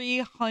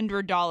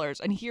 $300.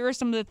 And here are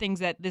some of the things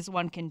that this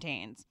one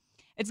contains.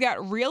 It's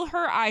got Real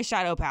Her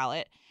eyeshadow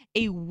palette,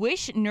 a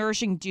Wish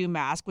Nourishing Dew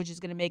Mask, which is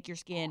going to make your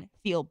skin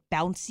feel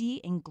bouncy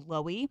and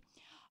glowy,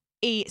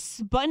 a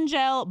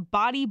Spongel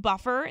body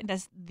buffer.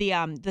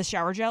 The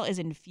shower gel is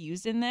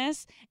infused in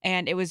this,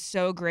 and it was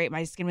so great.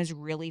 My skin was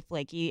really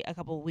flaky a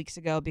couple of weeks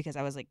ago because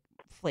I was like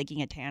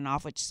flaking a tan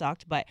off, which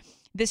sucked. But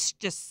this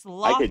just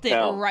sloughed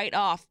it right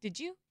off. Did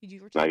you?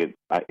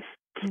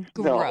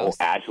 Gross. No,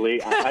 Ashley,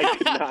 I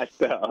could not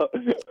tell.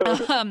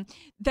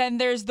 Then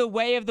there's the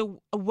Way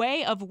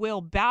of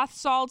Will bath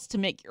salts to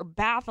make your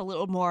bath a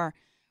little more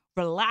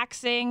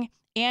relaxing,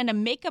 and a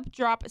makeup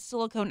drop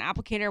silicone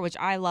applicator, which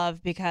I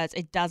love because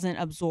it doesn't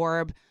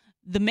absorb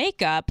the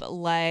makeup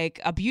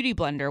like a beauty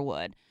blender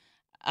would.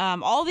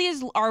 All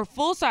these are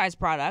full-size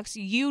products.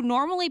 You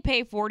normally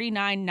pay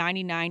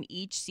 $49.99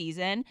 each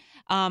season,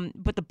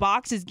 but the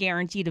box is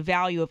guaranteed a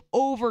value of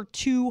over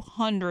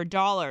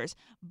 $200.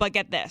 But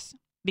get this.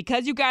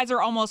 Because you guys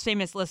are Almost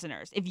Famous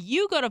listeners, if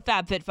you go to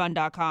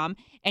FabFitFun.com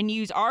and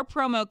use our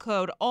promo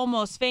code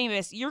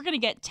ALMOSTFamous, you're going to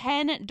get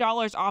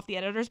 $10 off the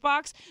editor's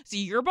box. So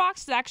your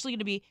box is actually going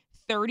to be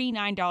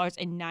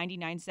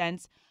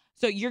 $39.99.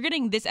 So you're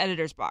getting this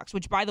editor's box,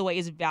 which, by the way,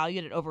 is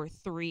valued at over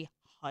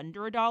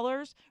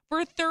 $300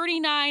 for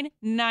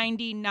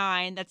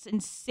 $39.99. That's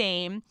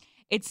insane.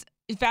 It's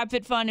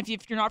FabFitFun.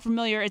 If you're not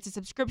familiar, it's a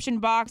subscription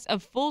box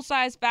of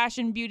full-size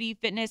fashion, beauty,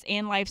 fitness,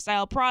 and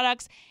lifestyle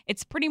products.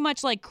 It's pretty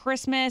much like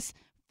Christmas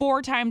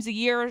 4 times a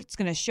year. It's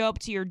going to show up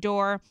to your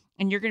door,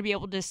 and you're going to be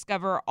able to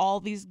discover all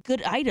these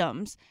good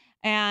items.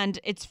 And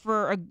it's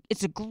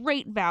a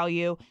great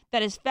value.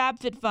 That is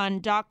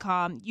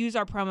FabFitFun.com. Use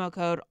our promo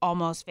code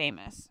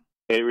ALMOSTFamous.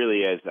 It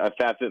really is.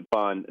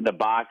 FabFitFun, the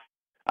box.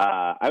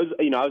 I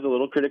was a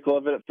little critical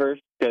of it at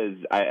first because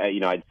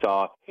I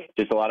saw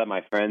just a lot of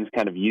my friends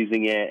kind of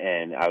using it,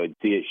 and I would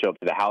see it show up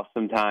to the house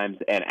sometimes.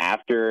 And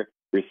after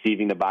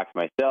receiving the box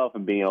myself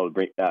and being able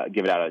to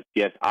give it out as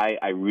gifts,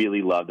 I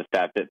really love the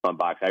FabFitFun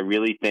box. I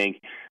really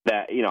think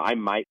that I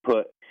might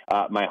put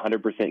my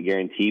 100%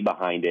 guarantee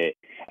behind it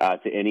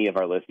to any of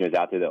our listeners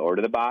out there that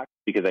order the box,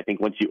 because I think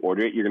once you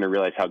order it, you're going to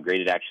realize how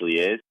great it actually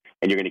is,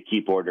 and you're going to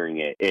keep ordering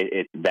it.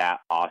 It's that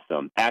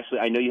awesome. Ashley,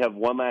 I know you have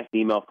one last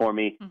email for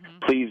me.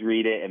 Please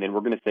read it, and then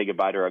we're going to say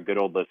goodbye to our good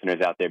old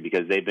listeners out there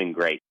because they've been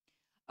great.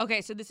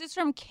 Okay, so this is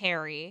from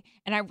Carrie,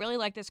 and I really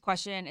like this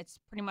question. It's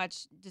pretty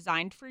much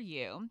designed for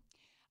you.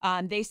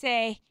 They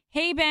say,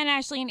 hey, Ben,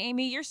 Ashley, and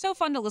Amy, you're so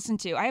fun to listen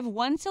to. I have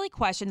one silly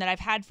question that I've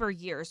had for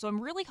years, so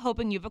I'm really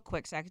hoping you have a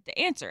quick second to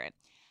answer it.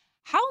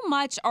 How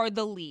much are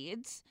the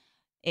leads,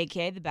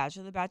 a.k.a. the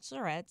Bachelor, the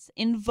Bachelorettes,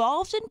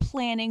 involved in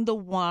planning the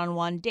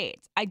one-on-one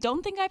dates? I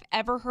don't think I've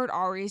ever heard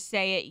Ari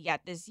say it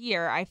yet this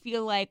year. I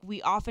feel like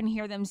we often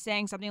hear them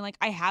saying something like,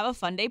 I have a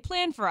fun day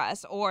planned for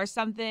us, or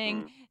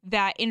something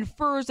that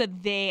infers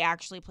that they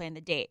actually plan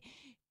the date.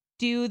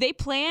 Do they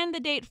plan the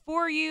date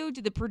for you?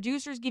 Do the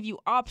producers give you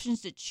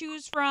options to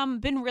choose from?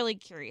 Been really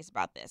curious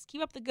about this.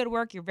 Keep up the good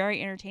work. You're very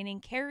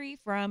entertaining. Carrie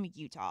from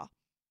Utah.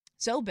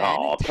 So,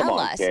 Ben, tell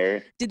us,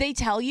 Carrie. did they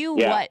tell you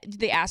did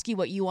they ask you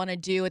what you want to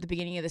do at the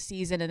beginning of the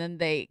season, and then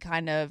they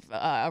kind of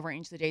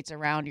arrange the dates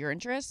around your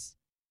interests?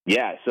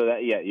 Yeah, so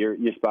you're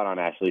spot on,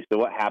 Ashley. So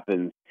what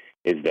happens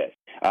is this.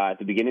 At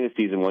the beginning of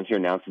the season, once you're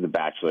announced as the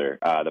Bachelor,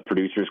 the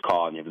producers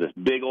call, and you have this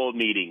big old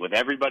meeting with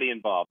everybody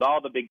involved,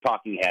 all the big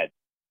talking heads.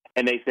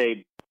 And they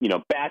say,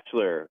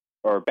 Bachelor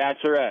or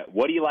Bachelorette,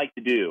 what do you like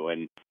to do?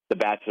 And the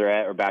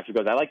Bachelorette or Bachelor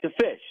goes, I like to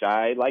fish.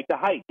 I like to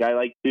hike. I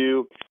like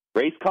to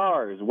race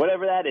cars,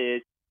 whatever that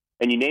is.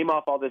 And you name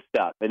off all this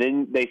stuff. And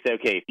then they say,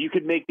 okay, if you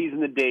could make these in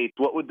the dates,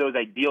 what would those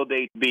ideal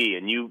dates be?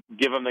 And you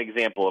give them an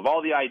example of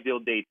all the ideal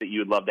dates that you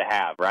would love to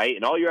have, right?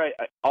 And all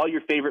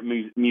your favorite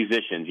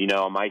musicians.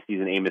 On my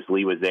season, Amos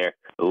Lee was there.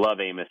 I love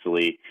Amos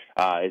Lee.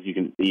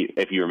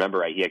 If you remember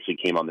right, he actually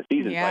came on the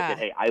season. Yeah. So I said,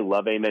 hey, I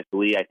love Amos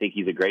Lee. I think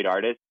he's a great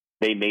artist.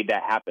 They made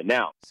that happen.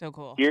 Now, so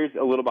cool. Here's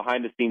a little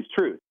behind-the-scenes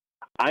truth.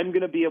 I'm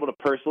going to be able to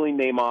personally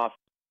name off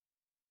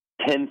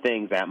 10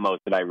 things at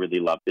most that I really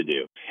love to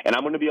do. And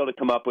I'm going to be able to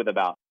come up with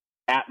about,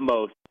 at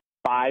most,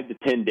 5 to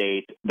 10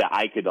 dates that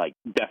I could,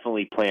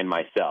 definitely plan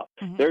myself.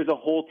 There's a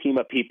whole team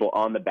of people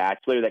on The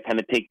Bachelor that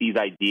kind of take these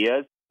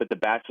ideas that the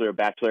Bachelor or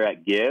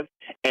Bachelorette give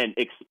and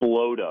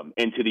explode them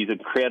into these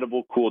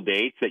incredible, cool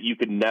dates that you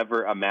could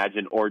never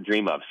imagine or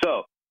dream of.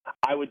 So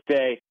I would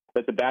say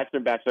that the Bachelor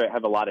and Bachelorette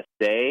have a lot of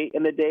say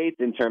in the dates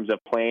in terms of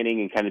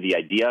planning and kind of the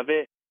idea of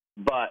it,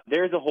 but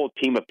there's a whole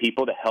team of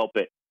people to help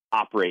it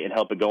operate and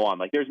help it go on.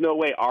 There's no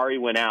way Ari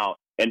went out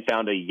and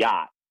found a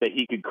yacht that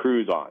he could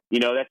cruise on.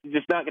 That's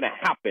just not going to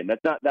happen.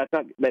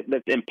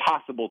 That's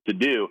impossible to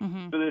do.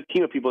 So there's a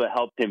team of people that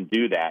helped him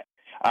do that.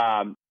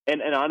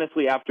 And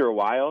honestly, after a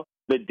while,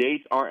 the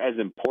dates aren't as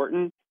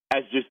important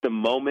as just the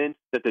moments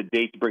that the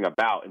dates bring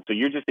about. And so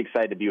you're just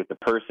excited to be with the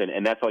person,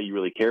 and that's all you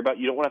really care about.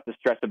 You don't want to have to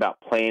stress about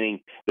planning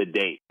the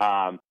date.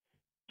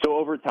 So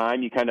over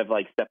time, you kind of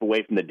step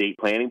away from the date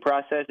planning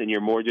process, and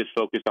you're more just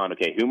focused on,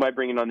 okay, who am I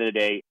bringing on the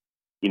date?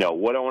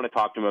 What do I want to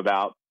talk to them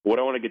about? What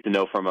do I want to get to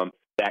know from them?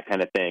 That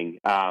kind of thing.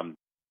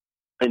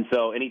 And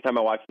so anytime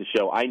I watch the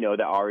show, I know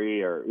that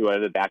Ari or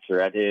whoever the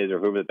Bachelorette is or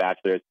whoever the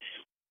Bachelor is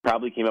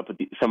probably came up with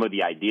some of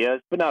the ideas,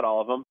 but not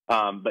all of them.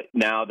 But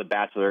now the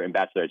Bachelor and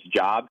Bachelorette's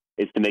job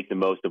is to make the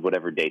most of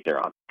whatever date they're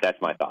on.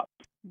 That's my thought.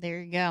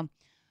 There you go.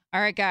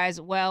 All right, guys.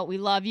 Well, we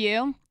love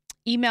you.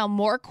 Email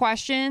more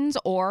questions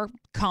or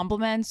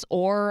compliments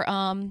or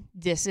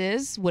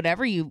disses,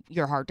 whatever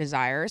your heart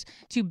desires,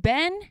 to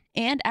Ben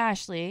and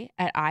Ashley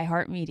at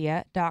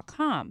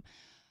iHeartMedia.com.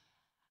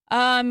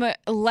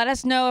 Let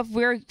us know if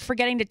we're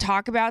forgetting to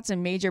talk about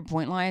some major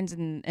point lines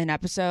in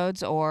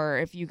episodes, or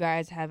if you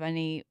guys have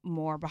any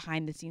more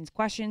behind the scenes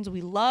questions.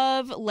 We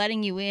love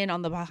letting you in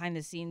on the behind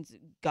the scenes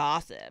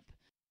gossip.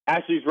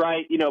 Ashley's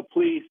right.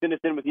 Please send us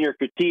in with your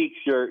critiques,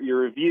 your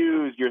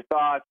reviews, your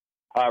thoughts.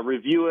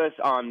 Review us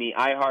on the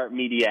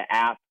iHeartMedia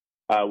app.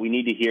 We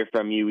need to hear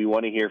from you. We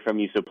want to hear from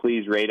you, so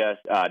please rate us.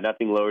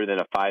 Nothing lower than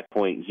a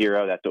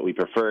 5.0. That's what we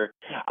prefer.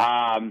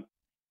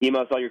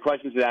 Email us all your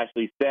questions, as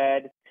Ashley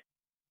said.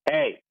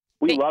 Hey,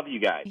 we love you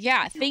guys.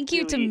 Yeah, thank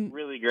you to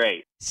really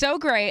great. So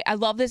great. I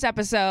love this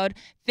episode.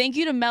 Thank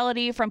you to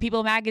Melody from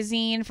People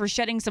Magazine for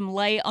shedding some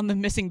light on the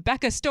missing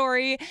Becca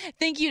story.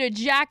 Thank you to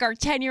Jack, our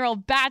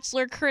 10-year-old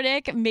Bachelor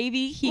critic.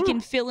 Maybe he can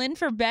fill in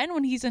for Ben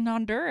when he's in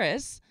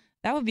Honduras.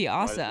 That would be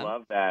awesome. I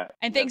love that.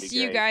 And thanks to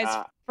you guys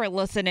for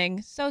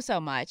listening so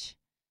much.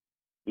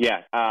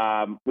 Yeah,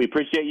 we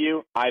appreciate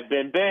you. I've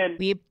been Ben.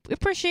 We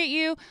appreciate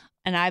you.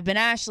 And I've been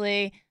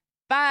Ashley.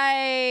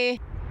 Bye.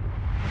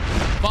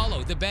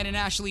 Follow the Ben and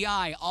Ashley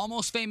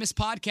Almost Famous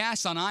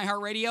podcast on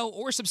iHeartRadio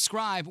or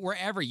subscribe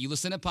wherever you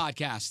listen to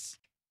podcasts.